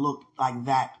gifted to look like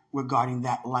that regarding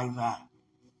that like that.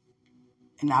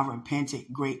 And I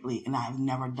repented greatly, and I have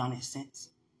never done it since.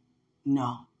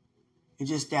 No. It's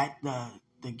just that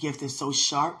the gift is so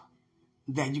sharp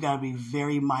that you got to be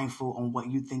very mindful on what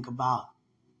you think about.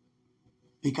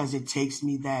 Because it takes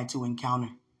me there to encounter.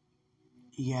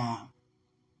 Yeah.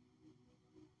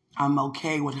 I'm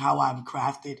okay with how I'm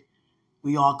crafted.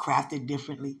 We all crafted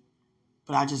differently.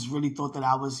 But I just really thought that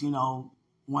I was,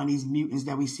 one of these mutants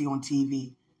that we see on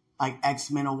TV, like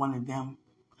X-Men or one of them.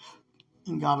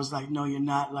 And God was like, no, you're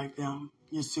not like them.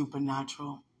 You're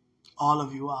supernatural. All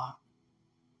of you are.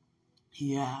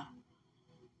 Yeah.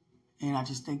 And I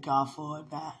just thank God for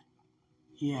that.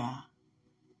 Yeah.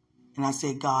 And I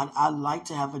said, God, I'd like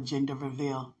to have a gender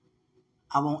reveal.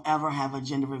 I won't ever have a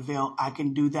gender reveal. I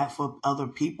can do that for other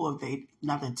people if they,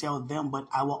 not to tell them, but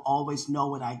I will always know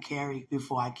what I carry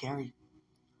before I carry.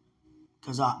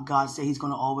 Because God said he's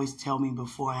going to always tell me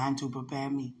beforehand to prepare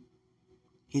me.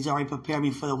 He's already prepared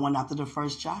me for the one after the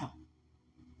first child.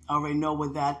 I already know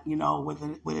what that,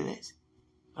 what it is.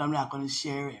 But I'm not going to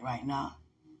share it right now.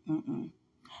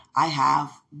 I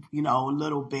have, a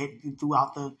little bit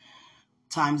throughout the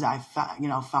times I,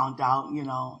 found out,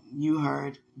 you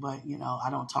heard, but, I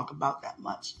don't talk about that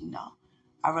much,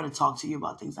 I'd rather talk to you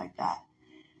about things like that.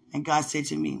 And God said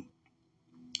to me,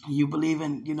 you believe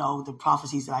in, the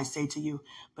prophecies that I say to you,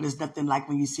 but it's nothing like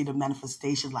when you see the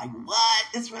manifestation, like, what?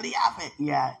 This really happened.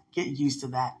 Yeah, get used to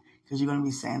that because you're going to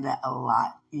be saying that a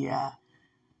lot. Yeah.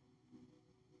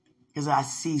 Because I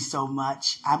see so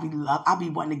much. I'll be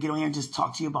wanting to get on here and just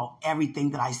talk to you about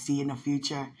everything that I see in the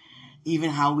future, even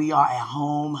how we are at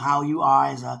home, how you are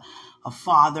as a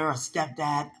father, a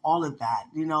stepdad, all of that,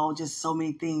 just so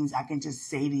many things I can just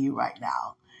say to you right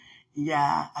now.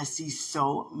 Yeah, I see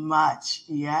so much,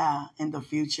 in the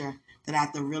future that I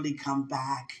have to really come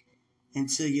back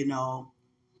into,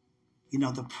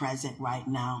 the present right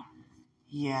now.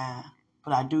 Yeah,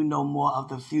 but I do know more of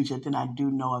the future than I do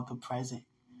know of the present.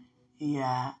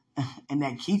 Yeah, and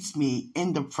that keeps me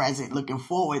in the present, looking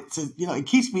forward to, it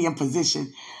keeps me in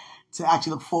position to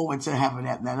actually look forward to having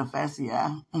that manifest,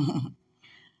 yeah.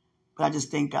 But I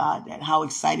just thank God that how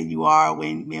excited you are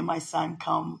when me and my son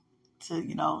come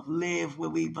to, live where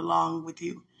we belong with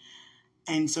you.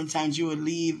 And sometimes you would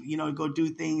leave, go do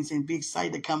things and be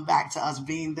excited to come back to us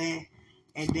being there.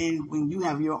 And then when you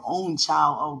have your own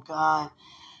child, oh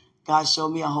God showed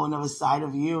me a whole nother side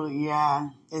of you. Yeah,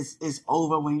 it's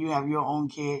over when you have your own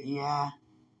kid. Yeah,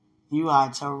 you are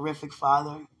a terrific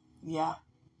father. Yeah,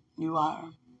 you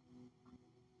are.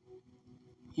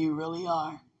 You really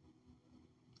are.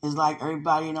 It's like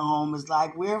everybody in the home is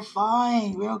like, we're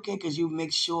fine, we're okay, because you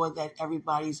make sure that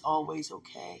everybody's always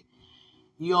okay.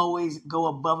 You always go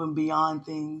above and beyond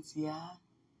things, yeah.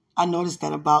 I noticed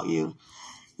that about you.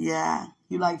 Yeah,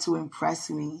 you like to impress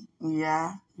me.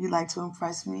 Yeah, you like to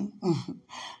impress me.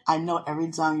 I know every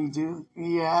time you do.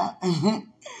 Yeah.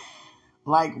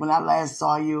 Like when I last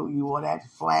saw you, you wore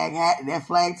that flag hat, that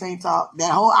flag tank top,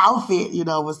 that whole outfit,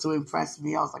 was to impress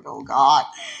me. I was like, oh God.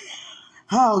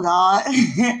 Oh God.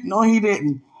 No, he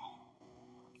didn't.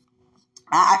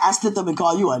 I slipped up and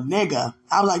called you a nigga.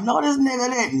 I was like, no, this nigga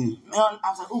didn't. I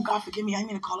was like, oh, God, forgive me. I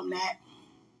didn't mean to call him that.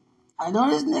 I know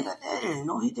this nigga didn't.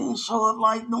 No, he didn't show up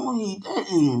like, no, he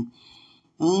didn't.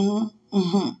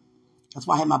 That's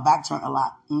why I had my back turned a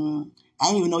lot. I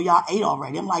didn't even know y'all ate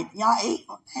already. I'm like, y'all ate?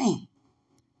 Dang.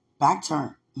 Back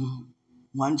turn.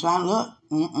 Wasn't trying to look.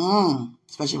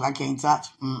 Especially if I can't touch.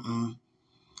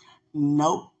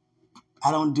 Nope.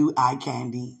 I don't do eye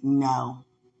candy. No.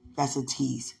 That's a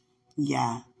tease.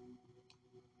 Yeah.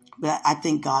 But I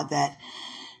thank God that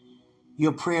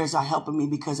your prayers are helping me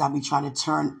because I be trying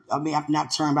to I'm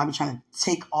not turn, but I be trying to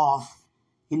take off,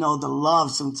 the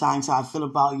love sometimes, how I feel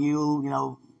about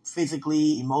you,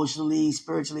 physically, emotionally,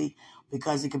 spiritually,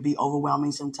 because it could be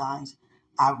overwhelming sometimes.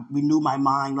 I renew my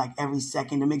mind like every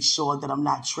second to make sure that I'm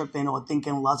not tripping or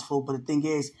thinking lustful. But the thing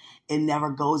is, it never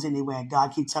goes anywhere.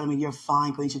 God keeps telling me you're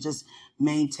fine, but you should just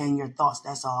maintain your thoughts.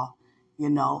 That's all.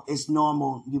 It's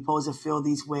normal. You're supposed to feel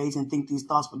these ways and think these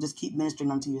thoughts, but just keep ministering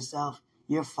unto yourself.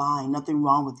 You're fine. Nothing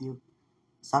wrong with you.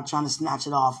 Stop trying to snatch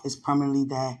it off. It's permanently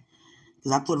there.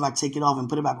 Because I thought if I take it off and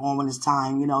put it back on when it's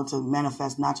time, to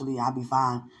manifest naturally, I'll be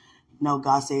fine. No,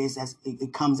 God says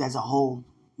it comes as a whole.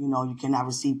 You cannot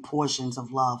receive portions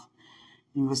of love.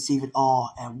 You receive it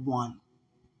all at one.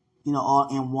 All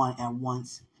in one at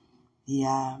once.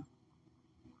 Yeah.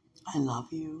 I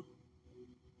love you.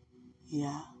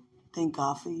 Yeah. Thank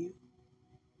God for you.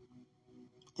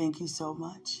 Thank you so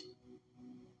much.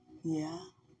 Yeah.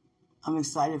 I'm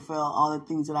excited for all the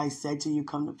things that I said to you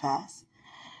come to pass.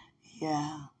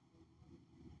 Yeah.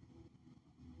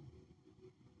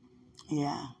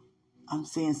 Yeah. I'm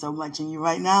seeing so much in you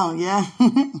right now. Yeah.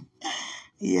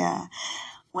 Yeah.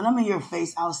 When I'm in your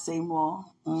face, I'll say more.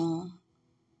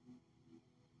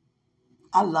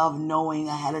 I love knowing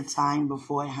ahead of time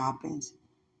before it happens.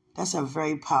 That's a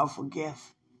very powerful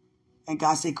gift. And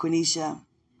God said, Quenisha,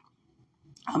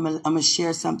 I'm gonna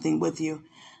share something with you.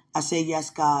 I say, yes,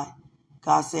 God.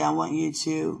 God said, I want you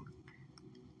to,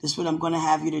 this is what I'm going to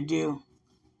have you to do.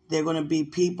 There are going to be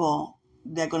people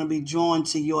that are going to be drawn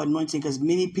to your anointing because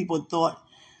many people thought,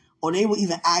 or they will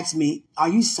even ask me, are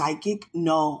you psychic?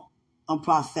 No, I'm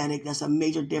prophetic. That's a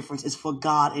major difference. It's for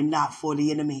God and not for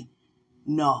the enemy.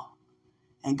 No.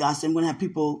 And God said, I'm going to have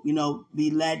people,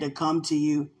 be led to come to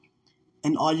you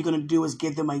And all you're going to do is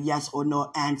give them a yes or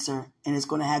no answer. And it's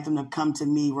going to have them to come to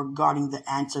me regarding the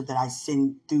answer that I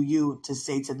send through you to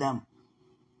say to them.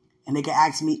 And they can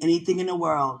ask me anything in the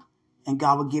world. And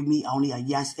God will give me only a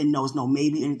yes and no. It's no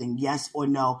maybe, anything, yes or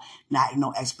no. Not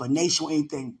no explanation or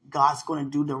anything. God's going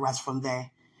to do the rest from there.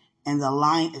 And the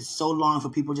line is so long for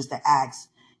people just to ask.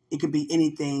 It could be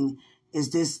anything.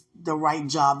 Is this the right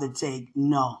job to take?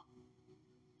 No.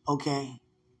 Okay.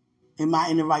 Am I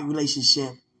in the right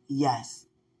relationship? Yes.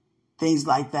 Things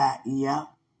like that. Yeah.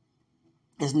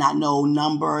 There's not no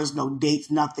numbers, no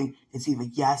dates, nothing. It's either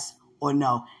yes or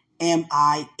no. Am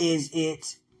I? Is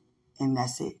it? And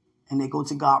that's it. And they go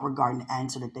to God regarding the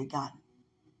answer that they got.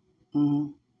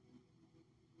 Mm-hmm.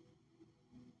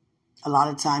 A lot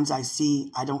of times I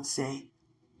don't say.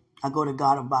 I go to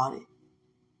God about it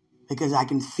because I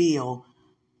can feel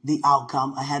the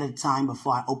outcome ahead of time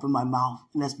before I open my mouth.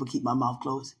 And that's what keep my mouth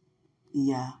closed.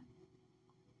 Yeah.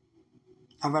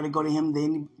 I'd rather go to him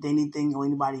than anything or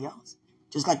anybody else.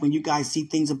 Just like when you guys see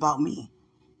things about me,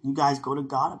 you guys go to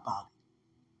God about it.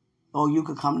 Or you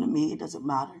could come to me. It doesn't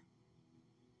matter.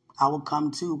 I will come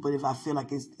too. But if I feel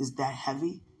like it's that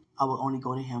heavy, I will only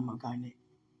go to him regarding it.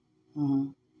 Mm-hmm.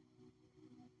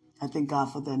 I thank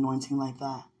God for the anointing like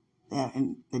that.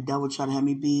 And the devil tried to have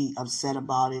me be upset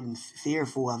about it and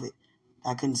fearful of it.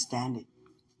 I couldn't stand it.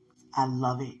 I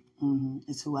love it. Mm-hmm.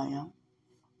 It's who I am.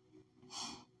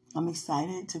 I'm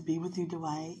excited to be with you,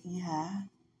 Dwight. Yeah.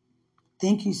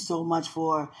 Thank you so much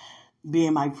for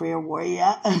being my prayer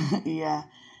warrior. Yeah.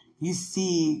 You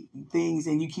see things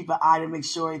and you keep an eye to make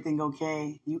sure everything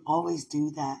okay. You always do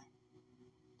that.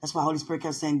 That's why Holy Spirit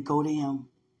kept saying, go to him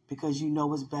because you know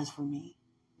what's best for me.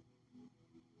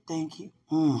 Thank you.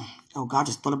 Oh, God, I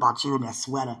just thought about you in that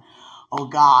sweater. Oh,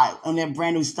 God, on that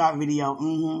brand new Start video.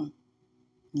 Mm-hmm.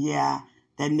 Yeah,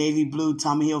 that navy blue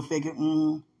Tommy Hilfiger.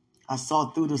 Mm-hmm. I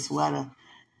saw through the sweater.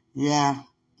 Yeah.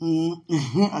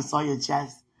 Mm-hmm. I saw your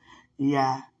chest.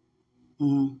 Yeah.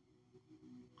 Mm-hmm.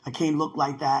 I can't look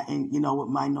like that. And, with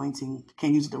my anointing,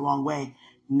 can't use it the wrong way.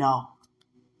 No.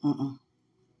 Mm-mm.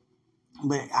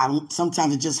 But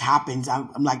sometimes it just happens.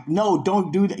 I'm like, no,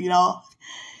 don't do that.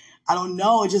 I don't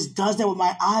know. It just does that with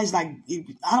my eyes. Like,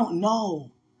 I don't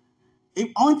know.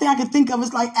 The only thing I can think of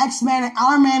is like X-Men and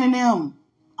Iron Man and them.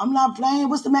 I'm not playing.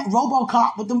 What's the man?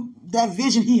 RoboCop with that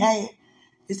vision he had.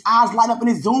 His eyes light up and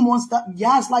his zoom on stuff.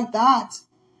 Yeah, it's like that.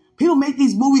 People make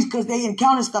these movies because they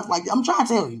encounter stuff like that. I'm trying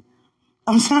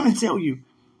to tell you.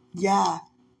 Yeah.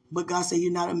 But God said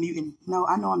you're not a mutant. No,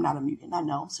 I know I'm not a mutant. I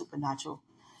know I'm supernatural.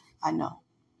 I know.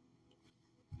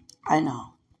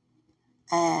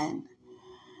 And,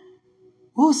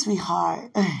 sweetheart.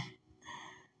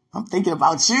 I'm thinking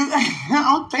about you.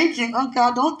 I'm thinking. Oh,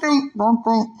 God, don't think.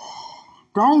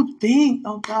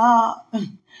 Oh, God.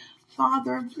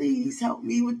 Father, please help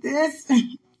me with this.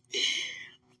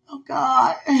 Oh,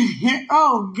 God.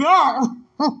 Oh, God.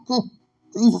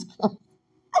 Jesus.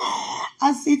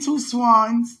 I see two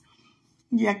swans.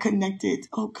 Yeah, connected.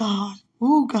 Oh, God.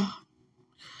 Oh, God.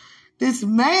 This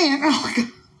man. Oh,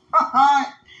 God.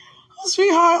 Oh,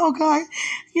 sweetheart. Oh, God.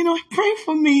 Pray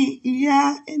for me.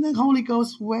 Yeah, in the Holy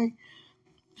Ghost way.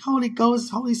 Holy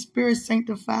Ghost, Holy Spirit,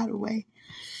 sanctified way.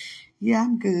 Yeah,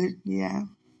 I'm good. Yeah,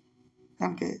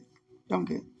 I'm good.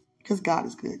 Because God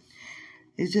is good.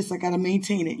 It's just I got to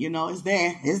maintain it. It's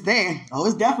there. Oh,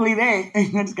 it's definitely there.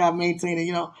 I just got to maintain it,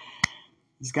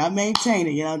 Just got to maintain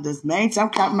it, Just maintain. I'm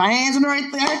clapping my hands and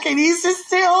everything. I can't even sit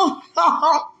still.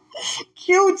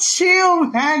 Cute, chill,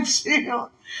 man, chill.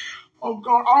 Oh,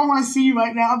 God, I don't want to see you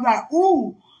right now. I'm like,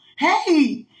 ooh,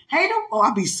 hey. Oh,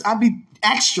 I'll be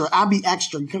extra.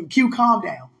 Q, calm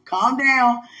down.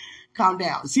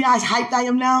 See how hyped I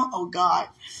am now? Oh, God.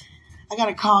 I got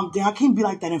to calm down. I can't be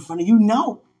like that in front of you.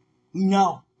 No.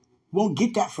 Won't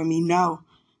get that from me. No.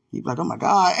 You'd be like, oh, my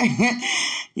God.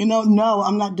 No,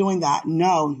 I'm not doing that.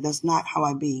 No, that's not how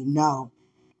I be. No.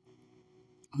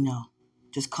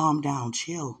 Just calm down.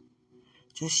 Chill.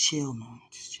 Just chill, man.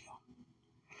 Just chill.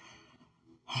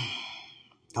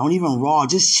 Don't even raw.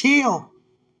 Just chill.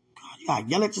 God, you got to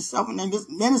yell at yourself and then just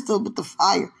minister with the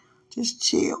fire. Just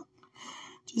chill.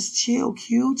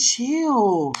 Q.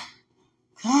 Chill.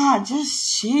 God,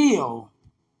 just chill.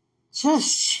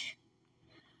 Just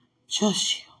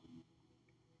chill.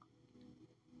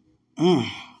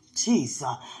 Jesus.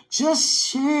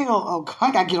 Just chill. Oh, God,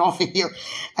 I got to get off of here.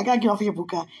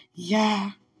 Buka.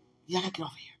 Yeah, I got to get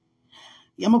off of here.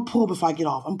 Yeah, I'm going to pull before I get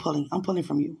off. I'm pulling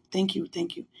from you. Thank you.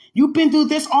 You've been through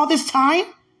this all this time?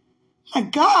 My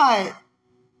God.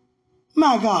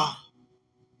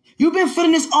 You've been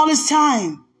feeling this all this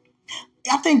time.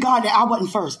 I thank God that I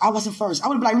wasn't first. I would have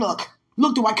been like,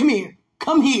 look, Dwight,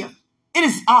 come here. It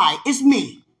is I. It's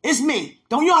me. It's me.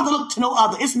 Don't you have to look to no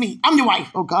other. It's me. I'm your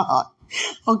wife. Oh, God.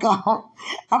 Oh, God.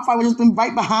 I probably just been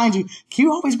right behind you.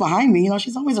 Q always behind me. You know,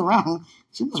 she's always around.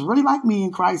 She must really like me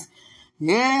in Christ.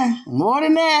 Yeah, more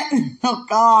than that. Oh,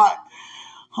 God.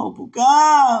 Oh,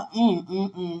 God.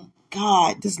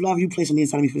 God, this love you placed on the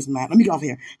inside of me for this man. Let me get off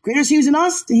here. Greater is he who's in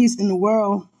us than he's in the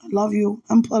world. I love you.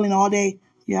 I'm pulling all day.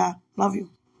 Yeah, love you.